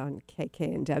year on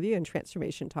KKNW and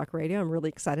Transformation Talk Radio. I'm really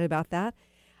excited about that.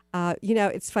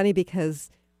 It's funny because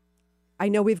I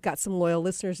know we've got some loyal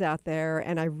listeners out there,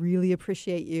 and I really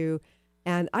appreciate you.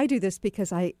 And I do this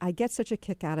because I get such a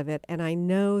kick out of it, and I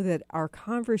know that our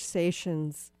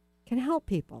conversations can help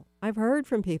people. I've heard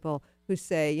from people who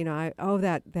say,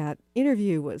 that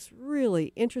interview was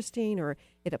really interesting, or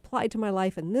it applied to my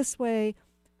life in this way.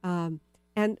 And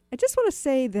I just want to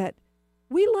say that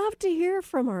we love to hear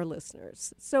from our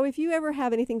listeners. So if you ever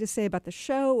have anything to say about the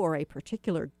show or a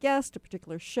particular guest, a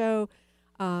particular show,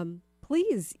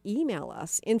 please email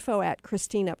us,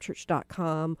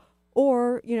 info@ChristineUpchurch.com,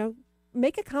 or,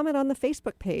 make a comment on the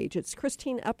Facebook page. It's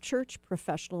Christine Upchurch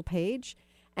Professional page.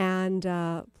 And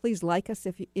please like us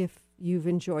if you've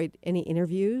enjoyed any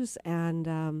interviews.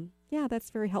 And,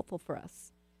 that's very helpful for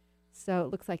us. So it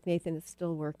looks like Nathan is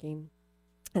still working.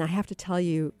 And I have to tell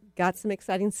you, got some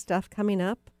exciting stuff coming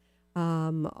up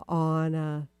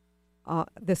on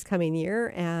this coming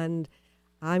year. And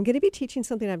I'm going to be teaching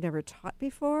something I've never taught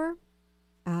before.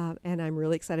 And I'm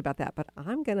really excited about that. But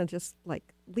I'm going to just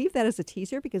leave that as a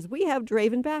teaser because we have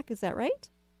Draven back. Is that right?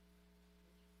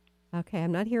 Okay,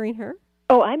 I'm not hearing her.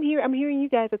 Oh, I'm here. I'm hearing you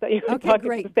guys. I thought you were talking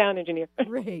to the sound engineer.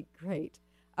 Great.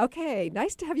 Okay,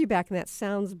 nice to have you back, and that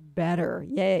sounds better.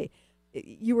 Yay.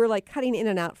 You were cutting in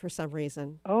and out for some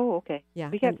reason. Oh, okay. Yeah.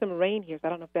 We got some rain here, so I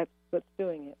don't know if that's what's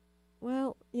doing it.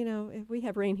 Well, we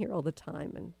have rain here all the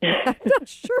time, and I'm not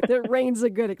sure that rain's a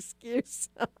good excuse.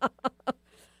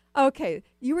 Okay,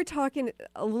 you were talking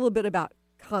a little bit about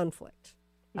conflict.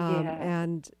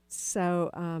 And so,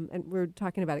 and we're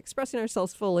talking about expressing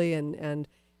ourselves fully, and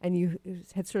you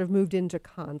had sort of moved into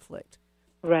conflict.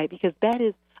 Right, because that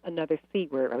is another C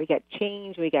word. Right? We got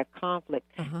change, we got conflict,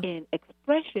 and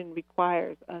expression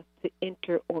requires us to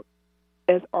enter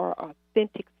as our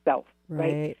authentic self.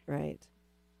 Right.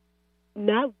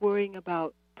 Not worrying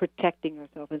about protecting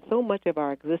ourselves. And so much of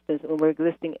our existence, when we're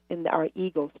existing in our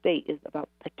ego state, is about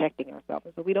protecting ourselves.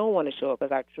 And so we don't want to show up as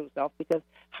our true self because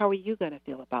how are you going to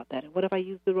feel about that? And what if I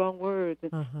use the wrong words?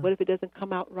 And what if it doesn't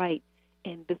come out right?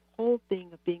 And this whole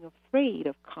thing of being afraid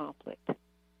of conflict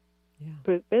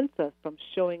prevents us from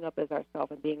showing up as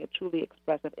ourselves and being truly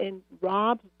expressive, and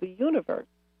robs the universe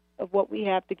of what we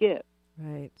have to give.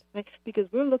 Right? Because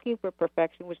we're looking for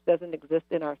perfection, which doesn't exist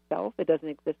in ourselves. It doesn't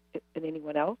exist in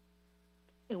anyone else.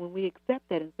 And when we accept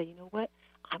that and say, you know what,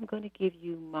 I'm going to give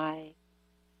you my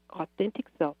authentic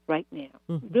self right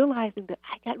now, realizing that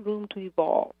I got room to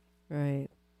evolve. Right?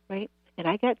 And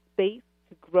I got space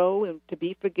to grow and to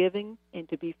be forgiving and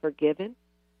to be forgiven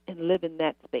and live in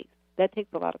that space. That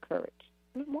takes a lot of courage.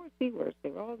 There's more C words.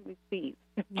 They're all these C's.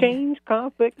 Change,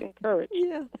 conflict, and courage.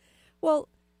 Yeah. Well,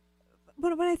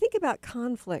 but when I think about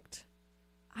conflict,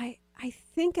 I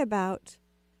think about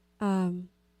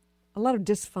a lot of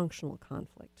dysfunctional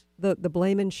conflict, the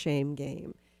blame and shame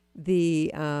game,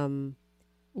 the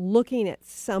looking at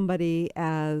somebody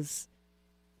as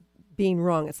being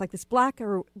wrong. It's like this black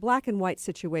and white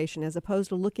situation as opposed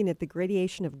to looking at the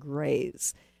gradation of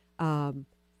grays.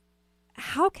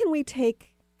 How can we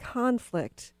take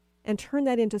conflict and turn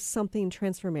that into something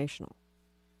transformational?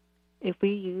 If we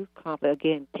use conflict,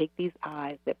 again, take these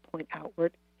eyes that point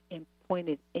outward and point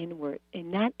it inward,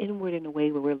 and not inward in a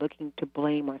way where we're looking to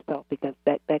blame ourselves, because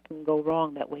that can go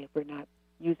wrong that way if we're not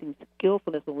using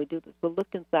skillfulness when we do this. We'll look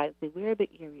inside and say, where are the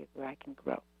areas where I can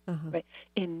grow, right?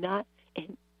 And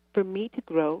for me to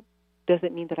grow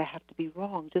doesn't mean that I have to be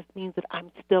wrong. It just means that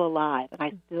I'm still alive and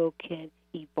I still can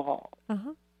evolve.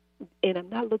 And I'm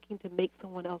not looking to make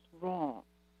someone else wrong.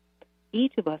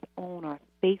 Each of us own our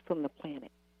space on the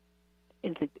planet.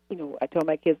 And so, I tell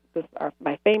my kids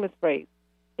my famous phrase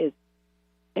is,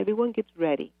 everyone gets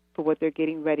ready for what they're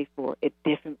getting ready for at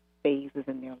different phases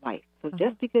in their life. So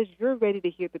just because you're ready to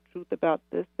hear the truth about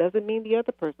this doesn't mean the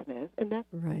other person is, and that's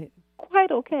quite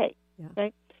okay,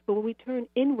 right? But when we turn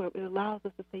inward, it allows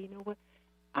us to say, you know what,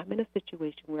 I'm in a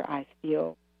situation where I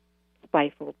feel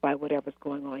stifled by whatever's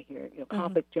going on here.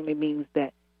 Conflict generally means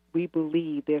that we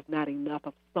believe there's not enough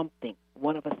of something.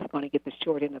 One of us is going to get the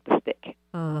short end of the stick.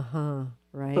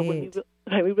 Right. But when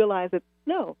we realize that,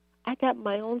 no, I got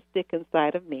my own stick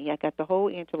inside of me. I got the whole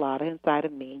enchilada inside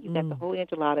of me. You got the whole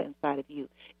enchilada inside of you.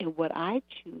 And what I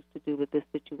choose to do with this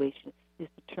situation is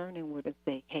to turn inward and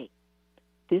say, hey,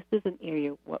 this is an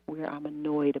area where I'm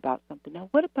annoyed about something. Now,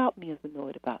 what about me is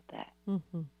annoyed about that?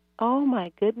 Oh,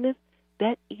 my goodness,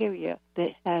 that area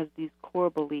that has these core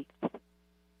beliefs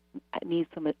needs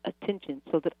some attention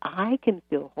so that I can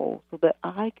feel whole, so that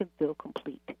I can feel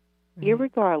complete,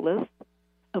 irregardless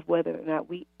of whether or not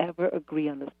we ever agree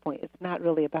on this point. It's not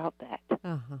really about that.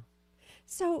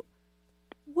 So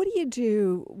what do you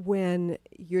do when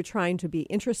you're trying to be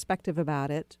introspective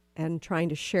about it and trying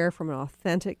to share from an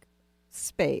authentic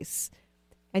space,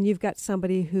 and you've got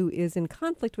somebody who is in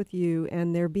conflict with you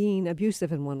and they're being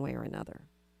abusive in one way or another?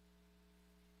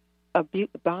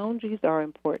 Boundaries are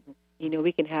important.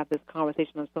 We can have this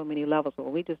conversation on so many levels, but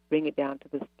when we just bring it down to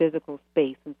this physical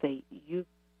space and say,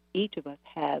 each of us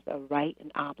has a right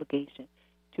and obligation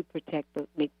to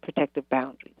make protective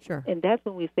boundaries. Sure. And that's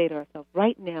when we say to ourselves,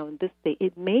 right now in this state,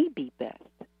 it may be best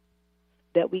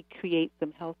that we create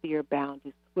some healthier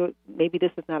boundaries. Maybe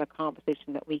this is not a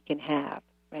conversation that we can have,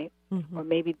 right? Or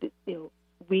maybe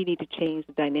we need to change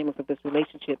the dynamics of this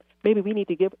relationship. Maybe we need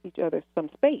to give each other some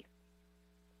space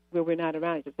where we're not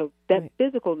around each other. So that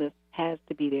physicalness has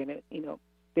to be there. And,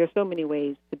 there are so many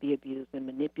ways to be abused and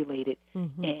manipulated.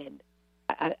 And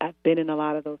I've been in a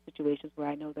lot of those situations where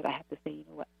I know that I have to say, you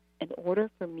know what, in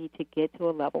order for me to get to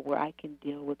a level where I can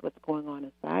deal with what's going on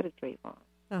inside of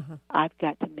Drayvon, I've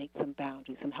got to make some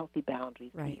boundaries, some healthy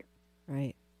boundaries here.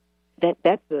 Right.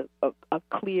 That's a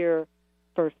clear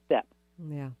first step.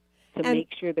 Yeah. To make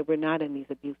sure that we're not in these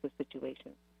abusive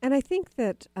situations. And I think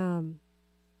that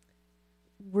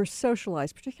we're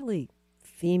socialized, particularly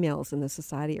females in this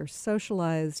society, are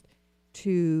socialized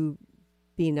to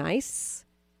be nice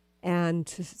and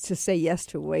to say yes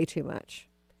to way too much.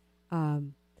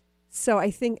 So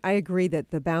I think I agree that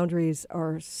the boundaries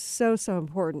are so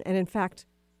important. And in fact,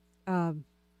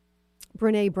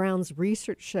 Brene Brown's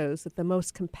research shows that the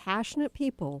most compassionate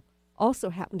people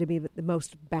also happen to be the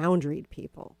most boundaried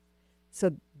people.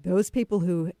 So those people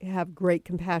who have great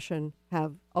compassion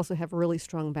also have really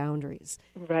strong boundaries.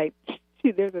 Right.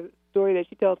 There's a story that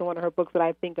she tells in one of her books that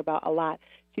I think about a lot.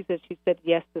 She said she said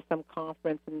yes to some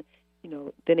conference, and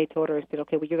then they told her, said,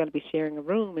 okay, well, you're going to be sharing a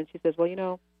room. And she says,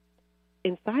 well,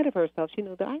 inside of herself, she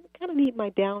knew that I kind of need my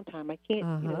downtime. I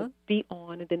can't be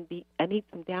on and then I need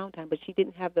some downtime. But she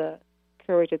didn't have the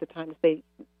courage at the time to say,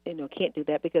 can't do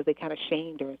that, because they kind of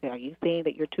shamed her and said, are you saying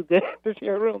that you're too good to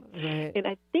share a room? Right. And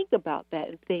I think about that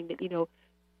and saying that,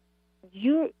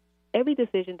 every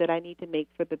decision that I need to make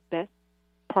for the best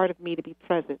part of me to be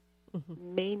present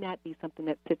may not be something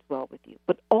that sits well with you.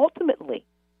 But ultimately,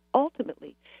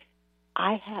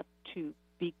 I have to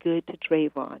be good to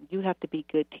Drayvon. You have to be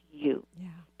good to you. Yeah.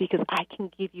 Because I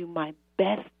can give you my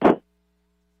best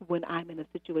when I'm in a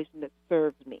situation that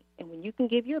serves me. And when you can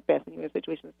give your best when you're in a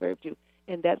situation that serves you,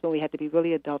 and that's when we have to be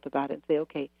really adult about it and say,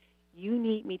 okay, you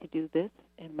need me to do this,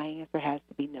 and my answer has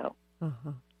to be no.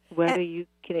 Whether you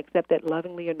can accept that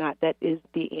lovingly or not, that is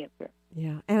the answer.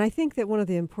 Yeah, and I think that one of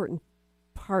the important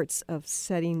parts of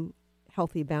setting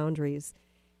healthy boundaries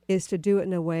is to do it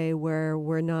in a way where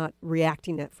we're not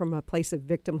reacting it from a place of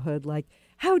victimhood, like,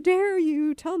 how dare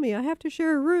you tell me I have to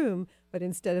share a room? But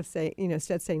instead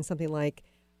saying something like,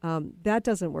 that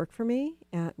doesn't work for me,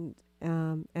 and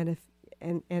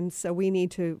so we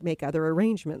need to make other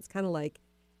arrangements, kind of like,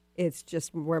 it's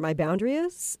just where my boundary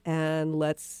is, and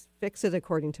let's fix it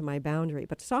according to my boundary.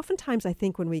 But so oftentimes, I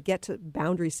think when we get to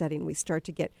boundary setting, we start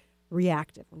to get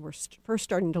reactive. When we're first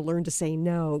starting to learn to say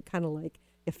no, kind of like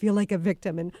you feel like a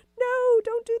victim, and no,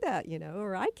 don't do that,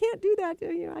 or I can't do that.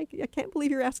 I can't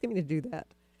believe you're asking me to do that.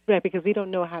 Right, because we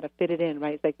don't know how to fit it in,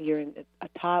 right? It's like you're in a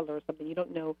toddler or something. You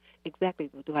don't know exactly,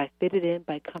 well, do I fit it in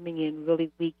by coming in really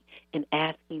weak and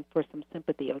asking for some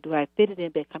sympathy, or do I fit it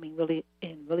in by coming really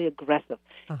aggressive,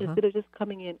 instead of just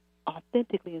coming in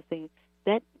authentically and saying,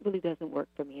 that really doesn't work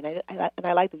for me. And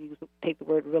I like to take the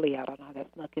word really out. I don't know how that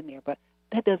snuck in there, but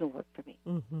that doesn't work for me.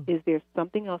 Is there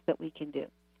something else that we can do?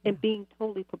 And being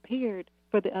totally prepared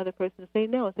for the other person to say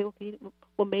no and say, okay,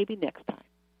 well, maybe next time.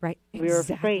 Right. We're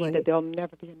afraid that there'll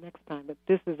never be a next time, but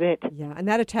this is it. Yeah, and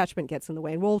that attachment gets in the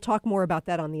way. And we'll talk more about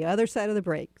that on the other side of the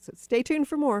break. So stay tuned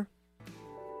for more.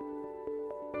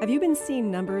 Have you been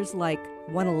seeing numbers like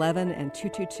 111 and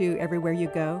 222 everywhere you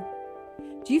go?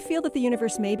 Do you feel that the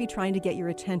universe may be trying to get your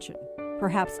attention,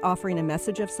 perhaps offering a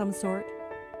message of some sort?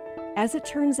 As it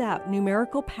turns out,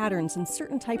 numerical patterns and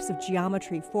certain types of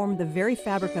geometry form the very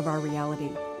fabric of our reality,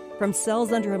 from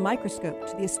cells under a microscope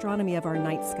to the astronomy of our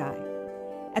night sky.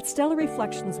 At Stellar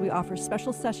Reflections, we offer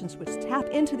special sessions which tap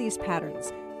into these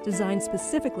patterns, designed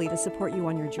specifically to support you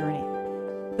on your journey.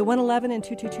 The 111 and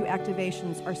 222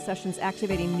 activations are sessions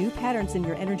activating new patterns in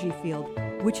your energy field,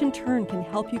 which in turn can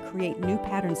help you create new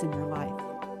patterns in your life.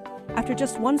 After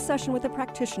just one session with a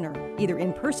practitioner, either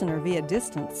in person or via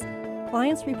distance,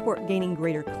 clients report gaining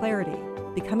greater clarity,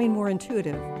 becoming more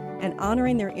intuitive, and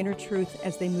honoring their inner truth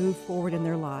as they move forward in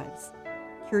their lives.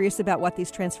 Curious about what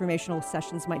these transformational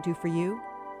sessions might do for you?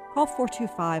 Call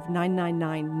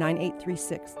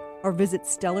 425-999-9836 or visit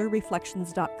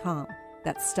stellarreflections.com.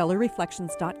 That's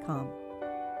stellarreflections.com.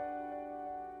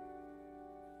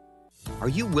 Are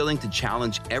you willing to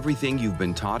challenge everything you've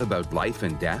been taught about life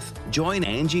and death? Join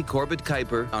Angie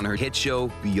Corbett-Kuiper on her hit show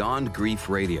Beyond Grief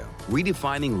Radio,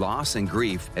 redefining loss and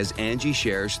grief as Angie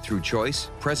shares through choice,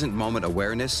 present moment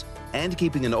awareness, and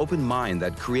keeping an open mind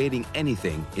that creating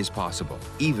anything is possible,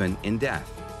 even in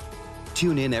death.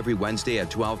 Tune in every Wednesday at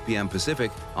 12 p.m.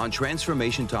 Pacific on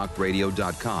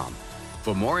TransformationTalkRadio.com.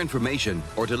 For more information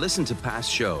or to listen to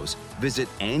past shows, visit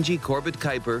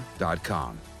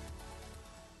AngieCorbettKuiper.com.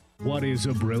 What is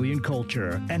a brilliant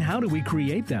culture, and how do we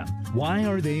create them? Why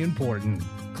are they important?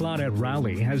 Claudette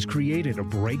Rowley has created a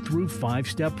breakthrough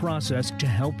 5-step process to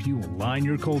help you align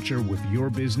your culture with your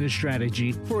business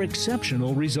strategy for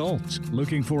exceptional results.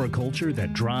 Looking for a culture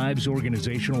that drives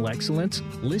organizational excellence?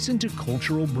 Listen to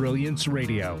Cultural Brilliance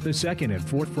Radio, the second and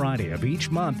fourth Friday of each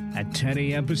month at 10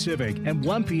 a.m. Pacific and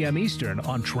 1 p.m. Eastern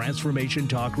on Transformation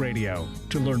Talk Radio.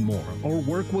 To learn more or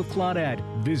work with Claudette,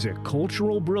 visit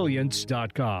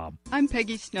culturalbrilliance.com. I'm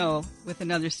Peggy Snow with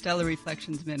another Stellar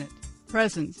Reflections Minute.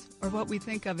 Presence, or what we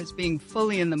think of as being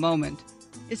fully in the moment,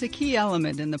 is a key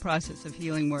element in the process of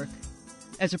healing work.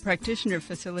 As a practitioner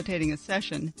facilitating a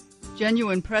session,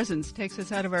 genuine presence takes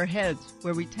us out of our heads,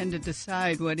 where we tend to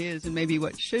decide what is and maybe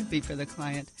what should be for the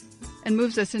client, and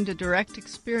moves us into direct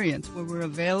experience where we're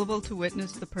available to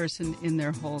witness the person in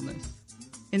their wholeness.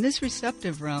 In this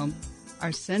receptive realm,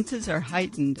 our senses are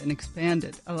heightened and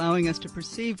expanded, allowing us to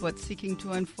perceive what's seeking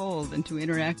to unfold and to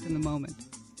interact in the moment.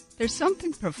 There's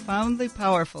something profoundly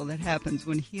powerful that happens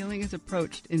when healing is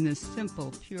approached in this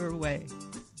simple, pure way.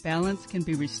 Balance can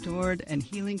be restored and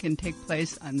healing can take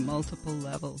place on multiple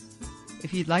levels.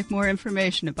 If you'd like more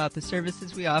information about the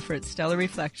services we offer at Stellar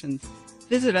Reflections,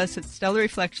 visit us at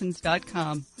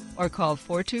stellarreflections.com or call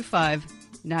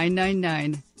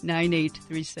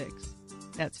 425-999-9836.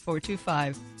 That's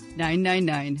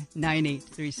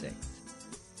 425-999-9836.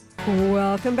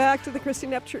 Welcome back to the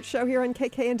Christine Upchurch Show here on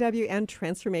KKNW and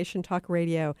Transformation Talk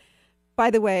Radio.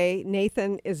 By the way,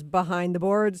 Nathan is behind the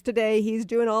boards today. He's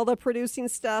doing all the producing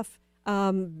stuff.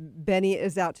 Benny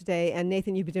is out today. And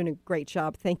Nathan, you've been doing a great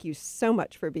job. Thank you so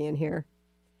much for being here.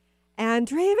 And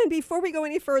Draven, before we go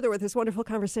any further with this wonderful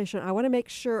conversation, I want to make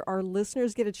sure our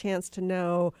listeners get a chance to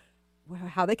know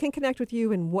how they can connect with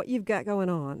you and what you've got going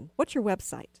on. What's your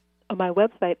website? My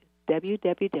website is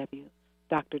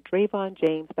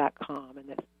www.drdravonjames.com, and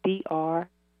that's D-R-A,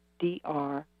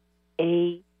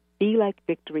 B like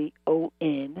victory,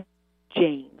 O-N,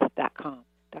 James.com,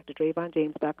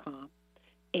 drdravonjames.com.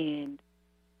 And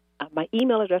my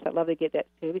email address, I'd love to get that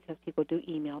too, because people do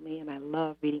email me, and I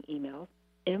love reading emails,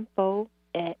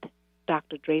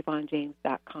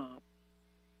 info@drdravonjames.com.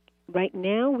 Right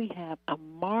now we have a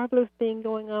marvelous thing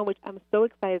going on, which I'm so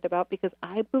excited about, because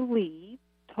I believe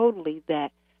totally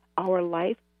that our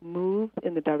life moves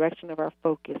in the direction of our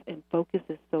focus, and focus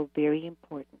is so very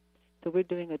important. So we're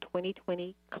doing a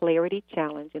 2020 Clarity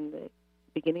Challenge in the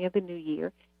beginning of the new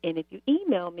year, and if you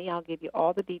email me, I'll give you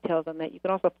all the details on that. You can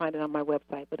also find it on my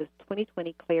website, but it's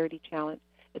 2020 Clarity Challenge.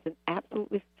 It's an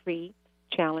absolutely free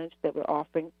challenge that we're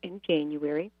offering in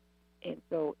January, and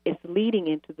so it's leading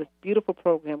into this beautiful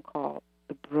program called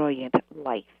The Brilliant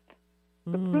Life.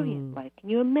 a brilliant life. Can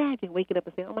you imagine waking up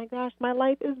and saying, oh, my gosh, my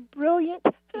life is brilliant?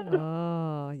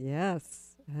 Oh,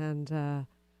 yes. And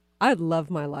I love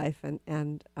my life,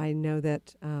 and I know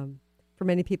that for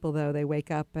many people, though, they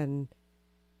wake up and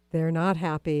they're not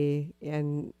happy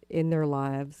in their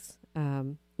lives.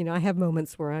 I have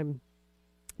moments where I'm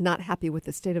not happy with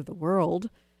the state of the world,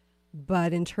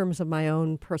 but in terms of my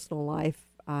own personal life,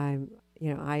 I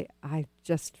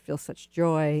just feel such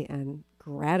joy and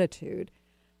gratitude.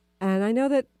 And I know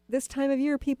that this time of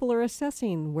year, people are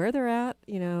assessing where they're at.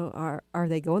 Are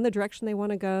they going the direction they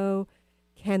want to go?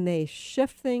 Can they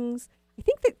shift things? I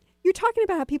think that you're talking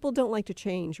about how people don't like to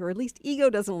change, or at least ego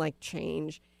doesn't like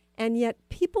change. And yet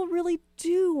people really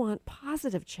do want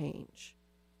positive change.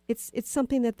 It's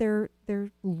something that they're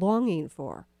longing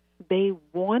for. They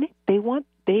want it. They want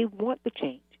the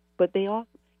change, but they also,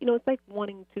 it's like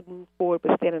wanting to move forward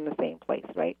but stand in the same place,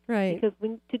 right? Right. Because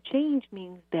to change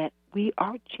means that we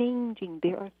are changing.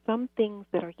 There are some things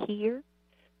that are here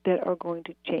that are going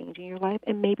to change in your life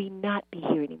and maybe not be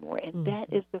here anymore. And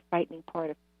that is the frightening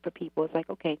part for people. It's like,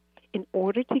 okay, in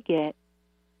order to get,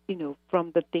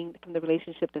 from the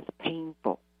relationship that's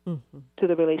painful to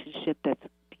the relationship that's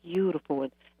beautiful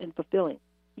and fulfilling.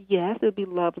 Yes, it would be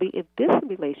lovely if this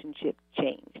relationship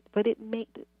changed, but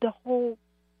the whole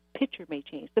picture may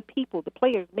change. The people, the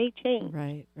players may change.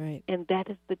 Right. And that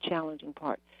is the challenging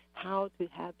part. How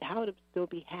to still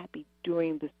be happy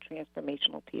during this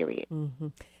transformational period. Mm-hmm.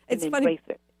 It's funny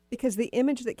because the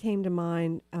image that came to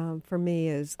mind for me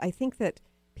is I think that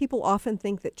people often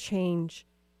think that change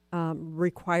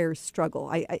requires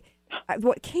struggle.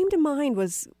 What came to mind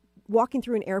was walking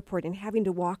through an airport and having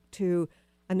to walk to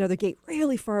another gate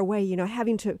really far away,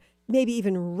 having to maybe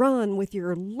even run with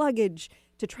your luggage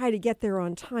to try to get there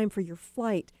on time for your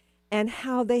flight, and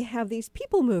how they have these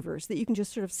people movers that you can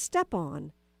just sort of step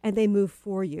on and they move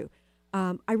for you.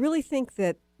 I really think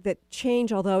that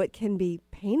change, although it can be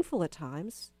painful at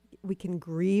times, we can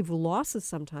grieve losses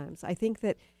sometimes. I think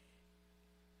that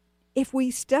if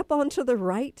we step onto the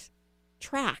right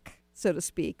track, so to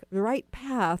speak, the right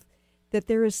path, that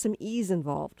there is some ease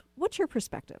involved. What's your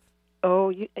perspective? Oh,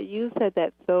 you said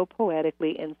that so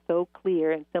poetically and so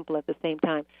clear and simple at the same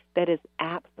time. That is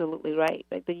absolutely right.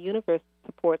 Like, the universe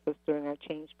supports us during our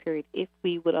change period if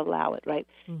we would allow it, right?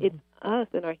 Mm-hmm. It's us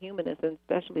and our humanism, and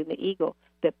especially in the ego,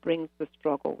 that brings the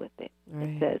struggle with it. Right.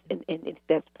 It says, and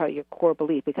that's part of your core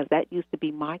belief, because that used to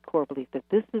be my core belief, that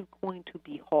this is going to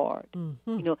be hard.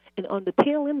 Mm-hmm. And on the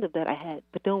tail end of that I had,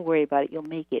 but don't worry about it, you'll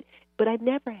make it. But I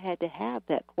never had to have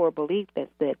that core belief that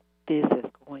said, this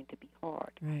is going to be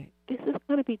hard. Right. This is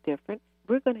going to be different.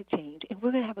 We're going to change, and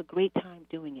we're going to have a great time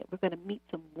doing it. We're going to meet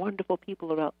some wonderful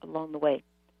people along the way.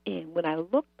 And when I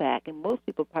look back, and most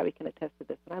people probably can attest to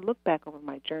this, when I look back over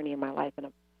my journey in my life and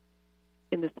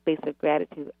in the space of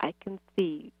gratitude, I can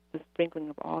see the sprinkling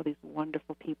of all these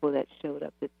wonderful people that showed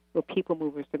up, that were people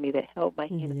movers for me, that held my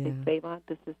hand and said, Drayvon,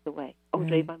 this is the way. Oh,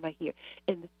 right. Drayvon, right here.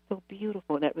 And it's so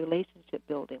beautiful, that relationship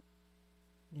building.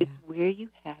 Yeah. It's where you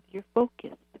have your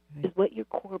focus, is what your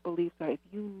core beliefs are. If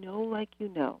you know, like you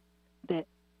know, that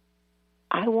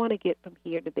I want to get from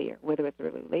here to there, whether it's a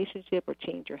relationship or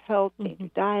change your health, change your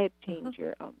diet, change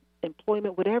your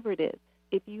employment, whatever it is,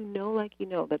 if you know, like you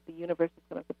know, that the universe is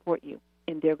going to support you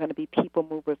and there are going to be people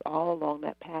movers all along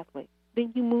that pathway,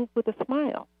 then you move with a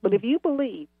smile. But if you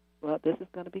believe, well, this is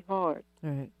going to be hard,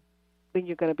 then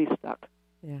you're going to be stuck.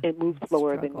 Yeah. And move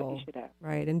slower than what you should have.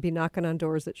 Right, and be knocking on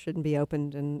doors that shouldn't be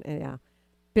opened. And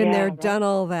been there, done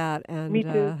all that. And me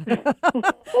too.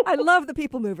 I love the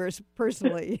people movers,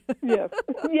 personally. Yes,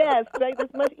 right.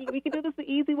 We can do this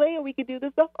the easy way, or we can do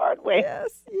this the hard way.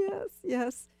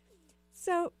 Yes.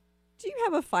 So, do you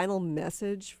have a final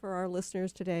message for our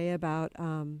listeners today about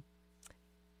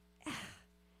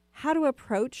how to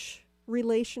approach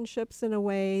relationships in a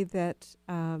way that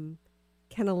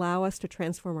can allow us to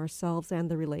transform ourselves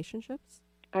and the relationships?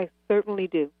 I certainly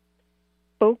do.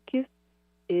 Focus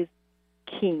is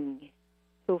king.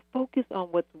 So focus on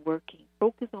what's working.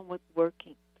 Focus on what's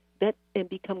working. And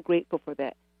become grateful for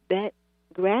that. That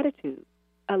gratitude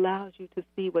allows you to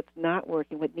see what's not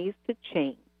working, what needs to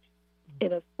change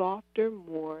in a softer,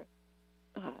 more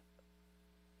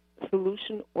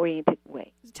solution-oriented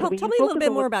way. Tell me a little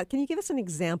bit more about. Can you give us an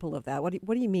example of that? What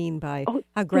do you mean by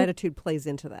how gratitude plays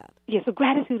into that? Yeah, so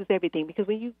gratitude is everything, because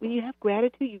when you have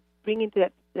gratitude, you bring into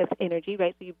that energy,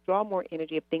 right? So you draw more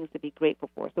energy of things to be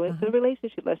grateful for. So in a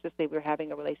relationship, let's just say we're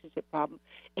having a relationship problem,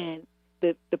 and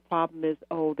the problem is,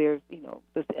 there's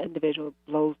this individual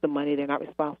blows the money, they're not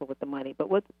responsible with the money. But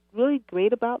what's really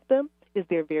great about them is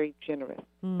they're very generous.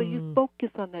 So you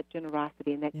focus on that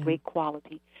generosity and that great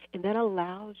quality, and that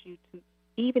allows you to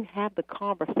even have the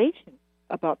conversation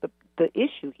about the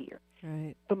issue here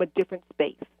from a different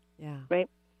space. Yeah. Right?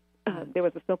 There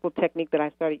was a simple technique that I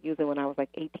started using when I was like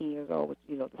 18 years old, which,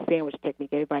 the sandwich technique.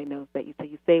 Everybody knows that. You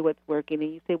say what's working,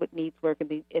 and you say what needs work, and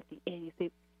then at the end you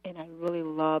say, and I really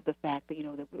love the fact that,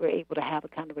 that we were able to have a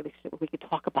kind of relationship where we could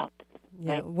talk about this.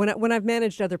 Yeah. Right? When I've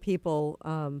managed other people,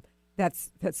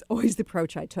 that's always the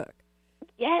approach I took.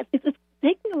 Yes, it's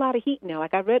taking a lot of heat now.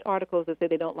 Like, I read articles that say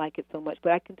they don't like it so much,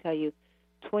 but I can tell you,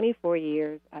 24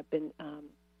 years I've been,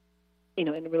 in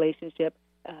a relationship,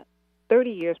 30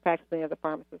 years practicing as a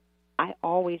pharmacist. I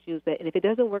always use that. And if it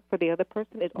doesn't work for the other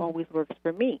person, it always works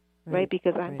for me, right?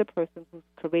 Because I'm the person who's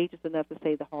courageous enough to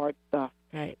say the hard stuff.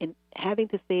 Right. And having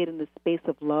to say it in the space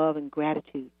of love and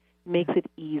gratitude makes it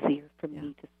easier for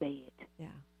me to say it. Yeah.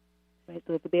 Right?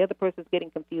 So if the other person's getting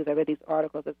confused, I read these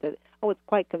articles that said, it's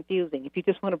quite confusing. If you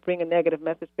just want to bring a negative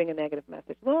message, bring a negative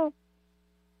message. Well,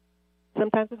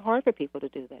 sometimes it's hard for people to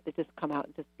do that, to just come out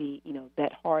and just be,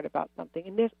 that hard about something.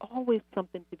 And there's always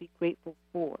something to be grateful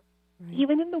for,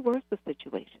 even in the worst of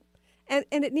situations. And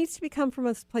it needs to become from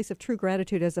a place of true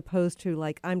gratitude, as opposed to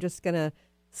like, I'm just going to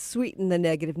sweeten the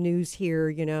negative news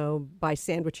here, by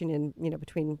sandwiching in,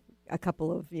 between a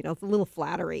couple of, a little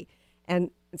flattery. And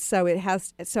so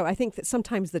I think that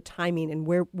sometimes the timing and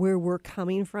where we're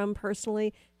coming from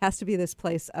personally has to be this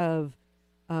place of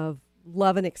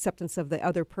love and acceptance of the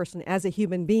other person as a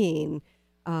human being,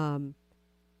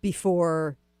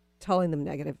 before telling them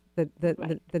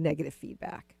the negative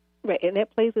feedback. Right, and that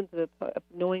plays into the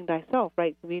knowing thyself,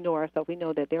 right? We know ourselves. We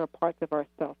know that there are parts of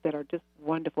ourselves that are just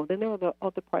wonderful. Then there are the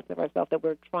other parts of ourselves that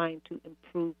we're trying to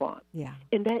improve on. Yeah.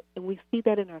 And we see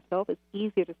that in ourselves. It's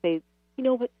easier to say,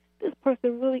 what, this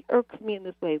person really irks me in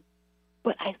this way,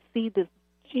 but I see this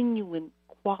genuine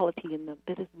quality in them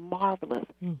that is marvelous.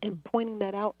 Mm-hmm. And pointing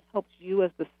that out helps you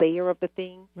as the sayer of the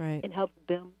thing, and helps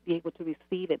them be able to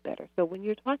receive it better. So when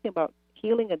you're talking about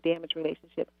healing a damaged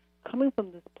relationship, coming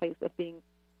from this place of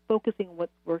focusing on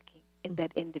what's working in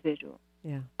that individual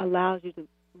allows you to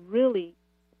really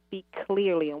speak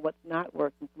clearly on what's not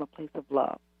working from a place of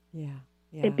love. Yeah.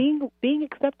 And being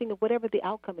accepting of whatever the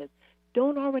outcome is.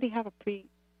 Don't already have a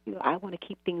I want to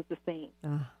keep things the same.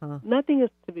 Uh-huh. Nothing is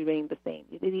to remain the same.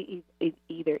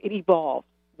 It evolves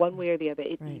one way or the other.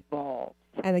 It evolves.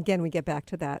 And again, we get back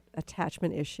to that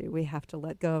attachment issue. We have to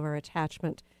let go of our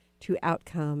attachment to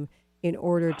outcome in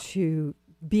order to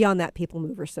be on that people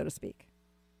mover, so to speak.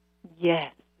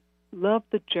 Yes. Love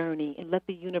the journey and let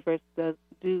the universe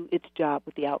do its job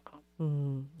with the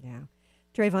outcome. Yeah.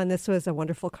 Drayvon, this was a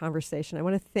wonderful conversation. I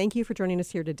want to thank you for joining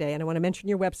us here today. And I want to mention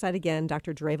your website again,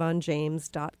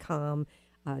 DrDravonJames.com,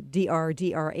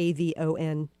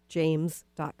 DrDravon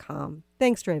James.com.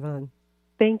 Thanks, Drayvon.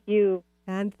 Thank you.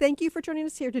 And thank you for joining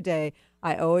us here today.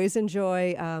 I always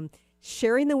enjoy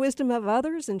sharing the wisdom of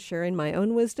others and sharing my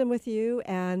own wisdom with you.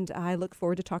 And I look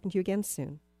forward to talking to you again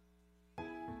soon.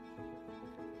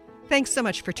 Thanks so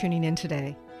much for tuning in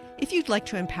today. If you'd like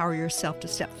to empower yourself to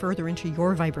step further into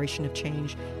your vibration of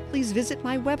change, please visit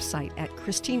my website at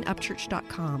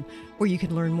ChristineUpchurch.com, where you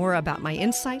can learn more about my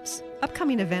insights,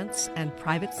 upcoming events, and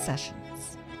private sessions.